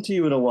spoken to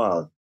you in a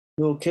while.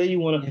 You okay? You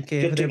want to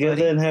get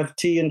together and have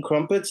tea and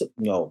crumpets?"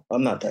 No,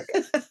 I'm not that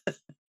guy.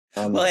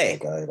 I'm not that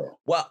guy at all.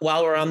 Well,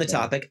 while we're on the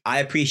topic, I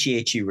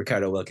appreciate you,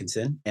 Ricardo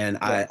Wilkinson, and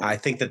I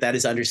think that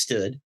is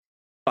understood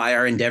by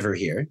our endeavor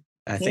here.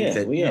 I think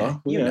that you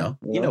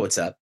know what's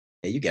up.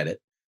 Yeah, you get it.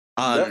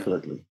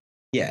 Definitely.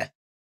 Yeah.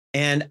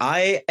 And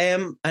I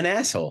am an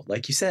asshole,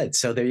 like you said.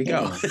 So there you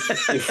go.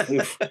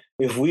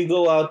 If we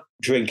go out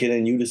drinking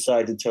and you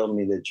decide to tell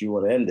me that you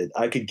want to end it,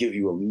 I could give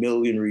you a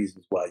million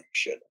reasons why you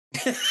shouldn't.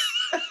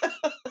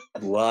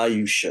 Why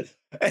you shouldn't.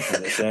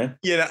 Understand?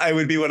 I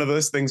would be one of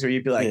those things where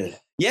you'd be like,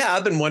 yeah,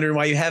 I've been wondering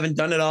why you haven't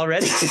done it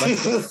already. Like,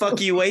 what the fuck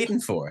are you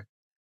waiting for?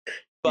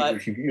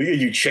 But are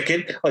you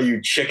chicken? Are you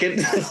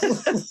chicken?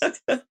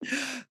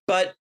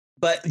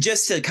 But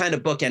just to kind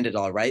of bookend it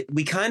all, right?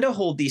 We kind of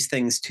hold these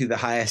things to the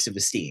highest of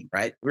esteem,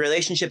 right?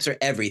 Relationships are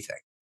everything,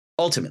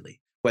 ultimately,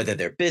 whether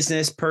they're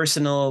business,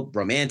 personal,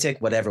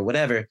 romantic,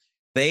 whatever.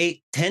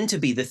 They tend to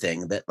be the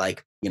thing that,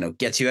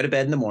 gets you out of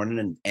bed in the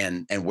morning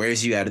and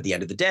wears you out at the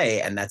end of the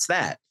day. And that's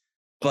that.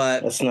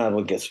 But that's not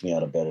what gets me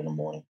out of bed in the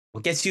morning.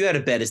 What gets you out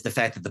of bed is the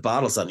fact that the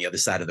bottle's on the other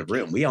side of the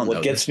room. We all know.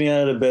 What gets me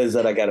out of bed is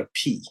that I got to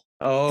pee.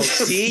 Oh,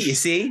 you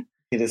see?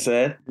 You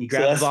understand? You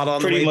grab the bottle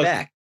on the way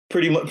back.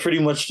 Pretty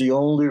much the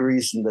only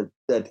reason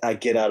that I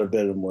get out of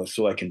bed in the morning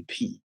so I can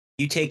pee.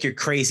 You take your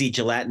crazy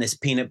gelatinous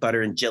peanut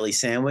butter and jelly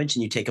sandwich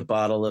and you take a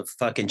bottle of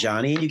fucking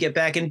Johnny and you get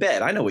back in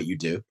bed. I know what you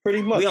do.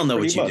 Pretty much. We all know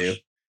what you do.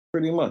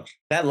 Pretty much.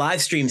 That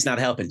live stream's not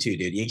helping too,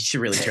 dude. You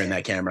should really turn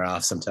that camera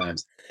off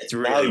sometimes. It's Now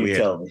really you weird.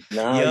 tell me.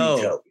 Now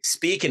you tell me.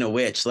 Speaking of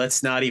which,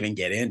 let's not even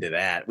get into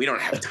that. We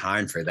don't have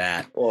time for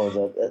that.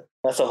 Oh,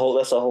 that's a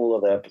whole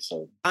other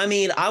episode. I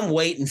mean, I'm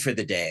waiting for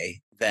the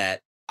day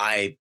that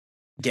I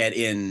get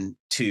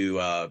into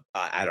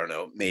I don't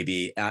know,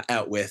 maybe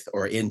out with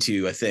or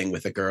into a thing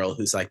with a girl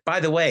who's like, by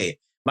the way,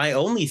 my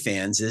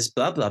OnlyFans is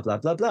blah blah blah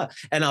blah blah,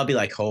 and I'll be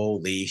like,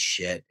 holy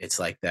shit, it's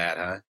like that,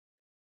 huh?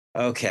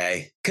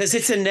 Okay, because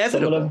it's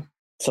inevitable.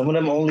 Some of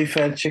them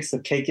OnlyFans chicks are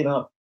caking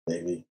up,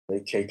 baby. They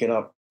caking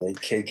up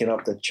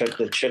the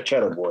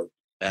cheddar boy.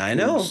 I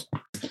know.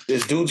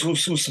 There's dudes who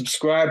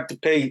subscribe to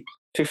pay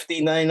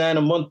 $15.99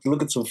 a month to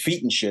look at some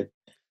feet and shit.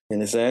 You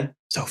understand?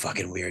 So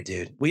fucking weird,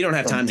 dude. We don't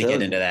have time to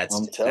get into that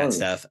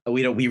stuff.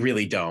 We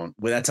really don't.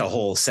 Well, that's a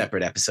whole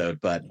separate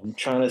episode. But I'm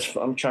trying to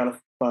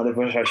find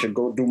if I should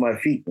go do my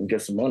feet and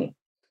get some money.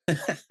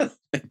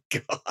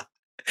 God.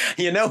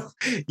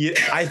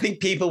 I think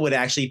people would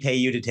actually pay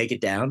you to take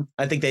it down.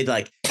 I think they'd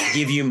like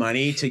give you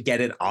money to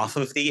get it off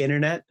of the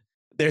internet.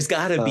 There's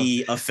got to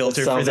be a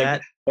filter for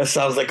that. That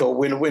sounds like a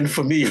win-win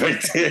for me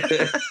right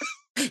there.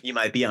 You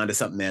might be onto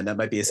something, man. That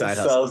might be a side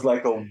hustle. Sounds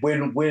like a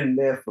win-win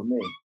there for me.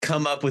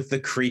 Come up with the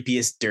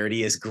creepiest,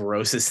 dirtiest,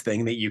 grossest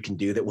thing that you can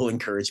do that will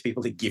encourage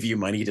people to give you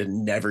money to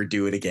never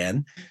do it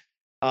again.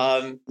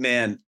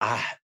 Man,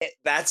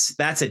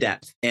 that's a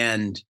depth.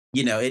 And,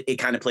 it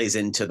kind of plays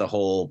into the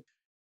whole,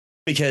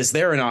 because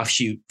they're an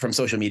offshoot from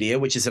social media,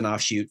 which is an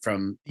offshoot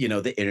from,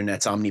 the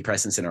internet's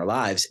omnipresence in our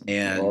lives.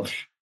 And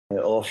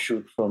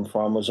offshoot from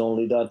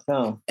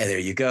farmersonly.com. And there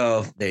you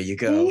go.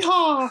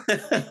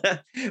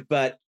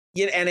 But,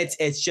 and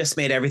it's just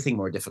made everything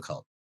more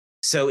difficult.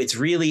 So it's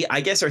really,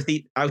 I guess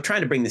I'm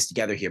trying to bring this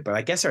together here, but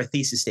I guess our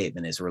thesis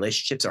statement is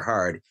relationships are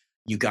hard.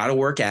 You got to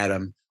work at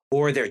them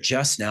or they're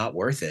just not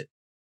worth it.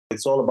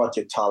 It's all about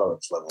your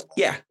tolerance level.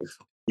 Yeah.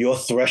 Your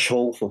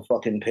threshold for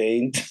fucking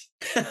pain.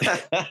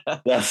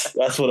 That's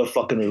what a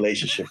fucking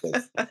relationship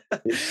is.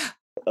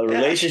 A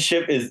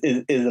relationship is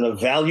an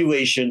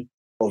evaluation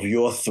of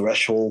your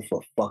threshold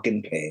for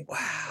fucking pain.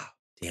 Wow.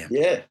 Damn.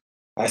 Yeah.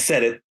 I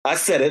said it.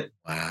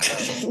 Wow.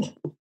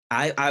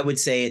 I would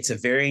say it's a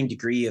varying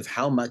degree of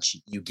how much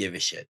you give a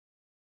shit.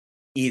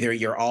 Either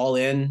you're all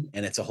in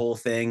and it's a whole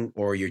thing,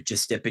 or you're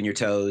just dipping your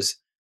toes,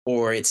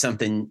 or it's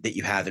something that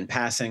you have in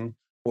passing,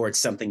 or it's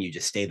something you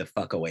just stay the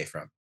fuck away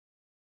from.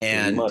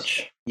 And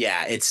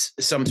yeah, it's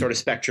some sort of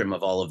spectrum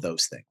of all of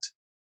those things.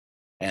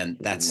 And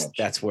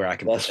that's where I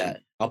can put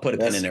that. I'll put a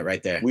pin in it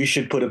right there. We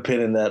should put a pin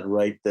in that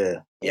right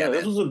there. Yeah,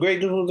 this was a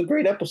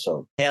great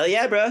episode. Hell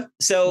yeah, bro.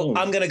 So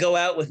I'm going to go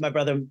out with my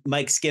brother,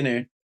 Mike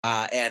Skinner,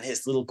 and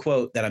his little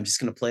quote that I'm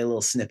just going to play a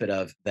little snippet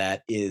of.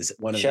 That is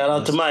one of Shout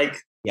out to Mike.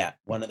 Yeah.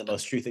 One of the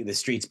most true things, the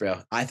streets, bro.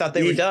 I thought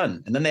they were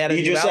done. And then they had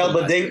Idris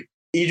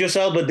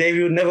Elba,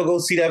 Davey would never go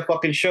see that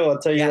fucking show. I'll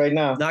tell you right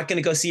now. Not going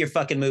to go see your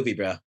fucking movie,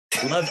 bro.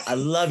 I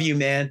love you,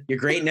 man. You're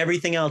great and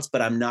everything else,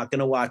 but I'm not going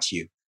to watch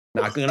you.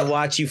 Not going to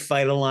watch you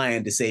fight a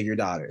lion to save your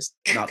daughters.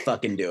 Not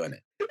fucking doing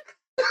it.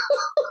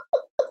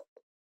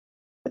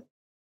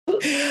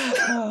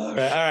 All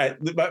right.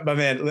 My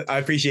man, I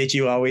appreciate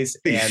you always.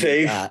 Be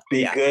safe.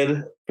 Be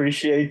good.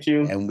 Appreciate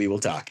you. And we will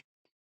talk.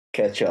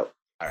 Catch up.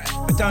 All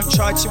right. But don't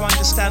try to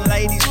understand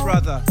ladies,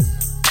 brother.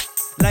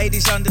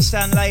 Ladies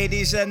understand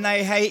ladies and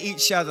they hate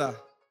each other.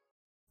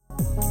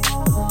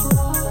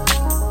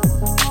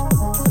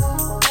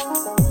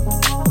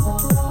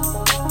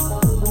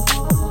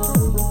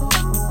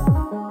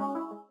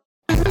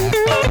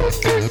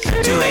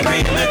 Two angry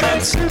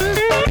immigrants.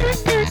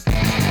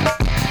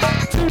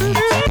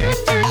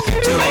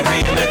 Two angry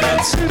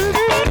immigrants.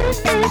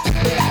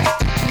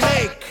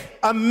 Make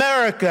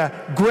America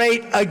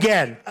great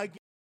again.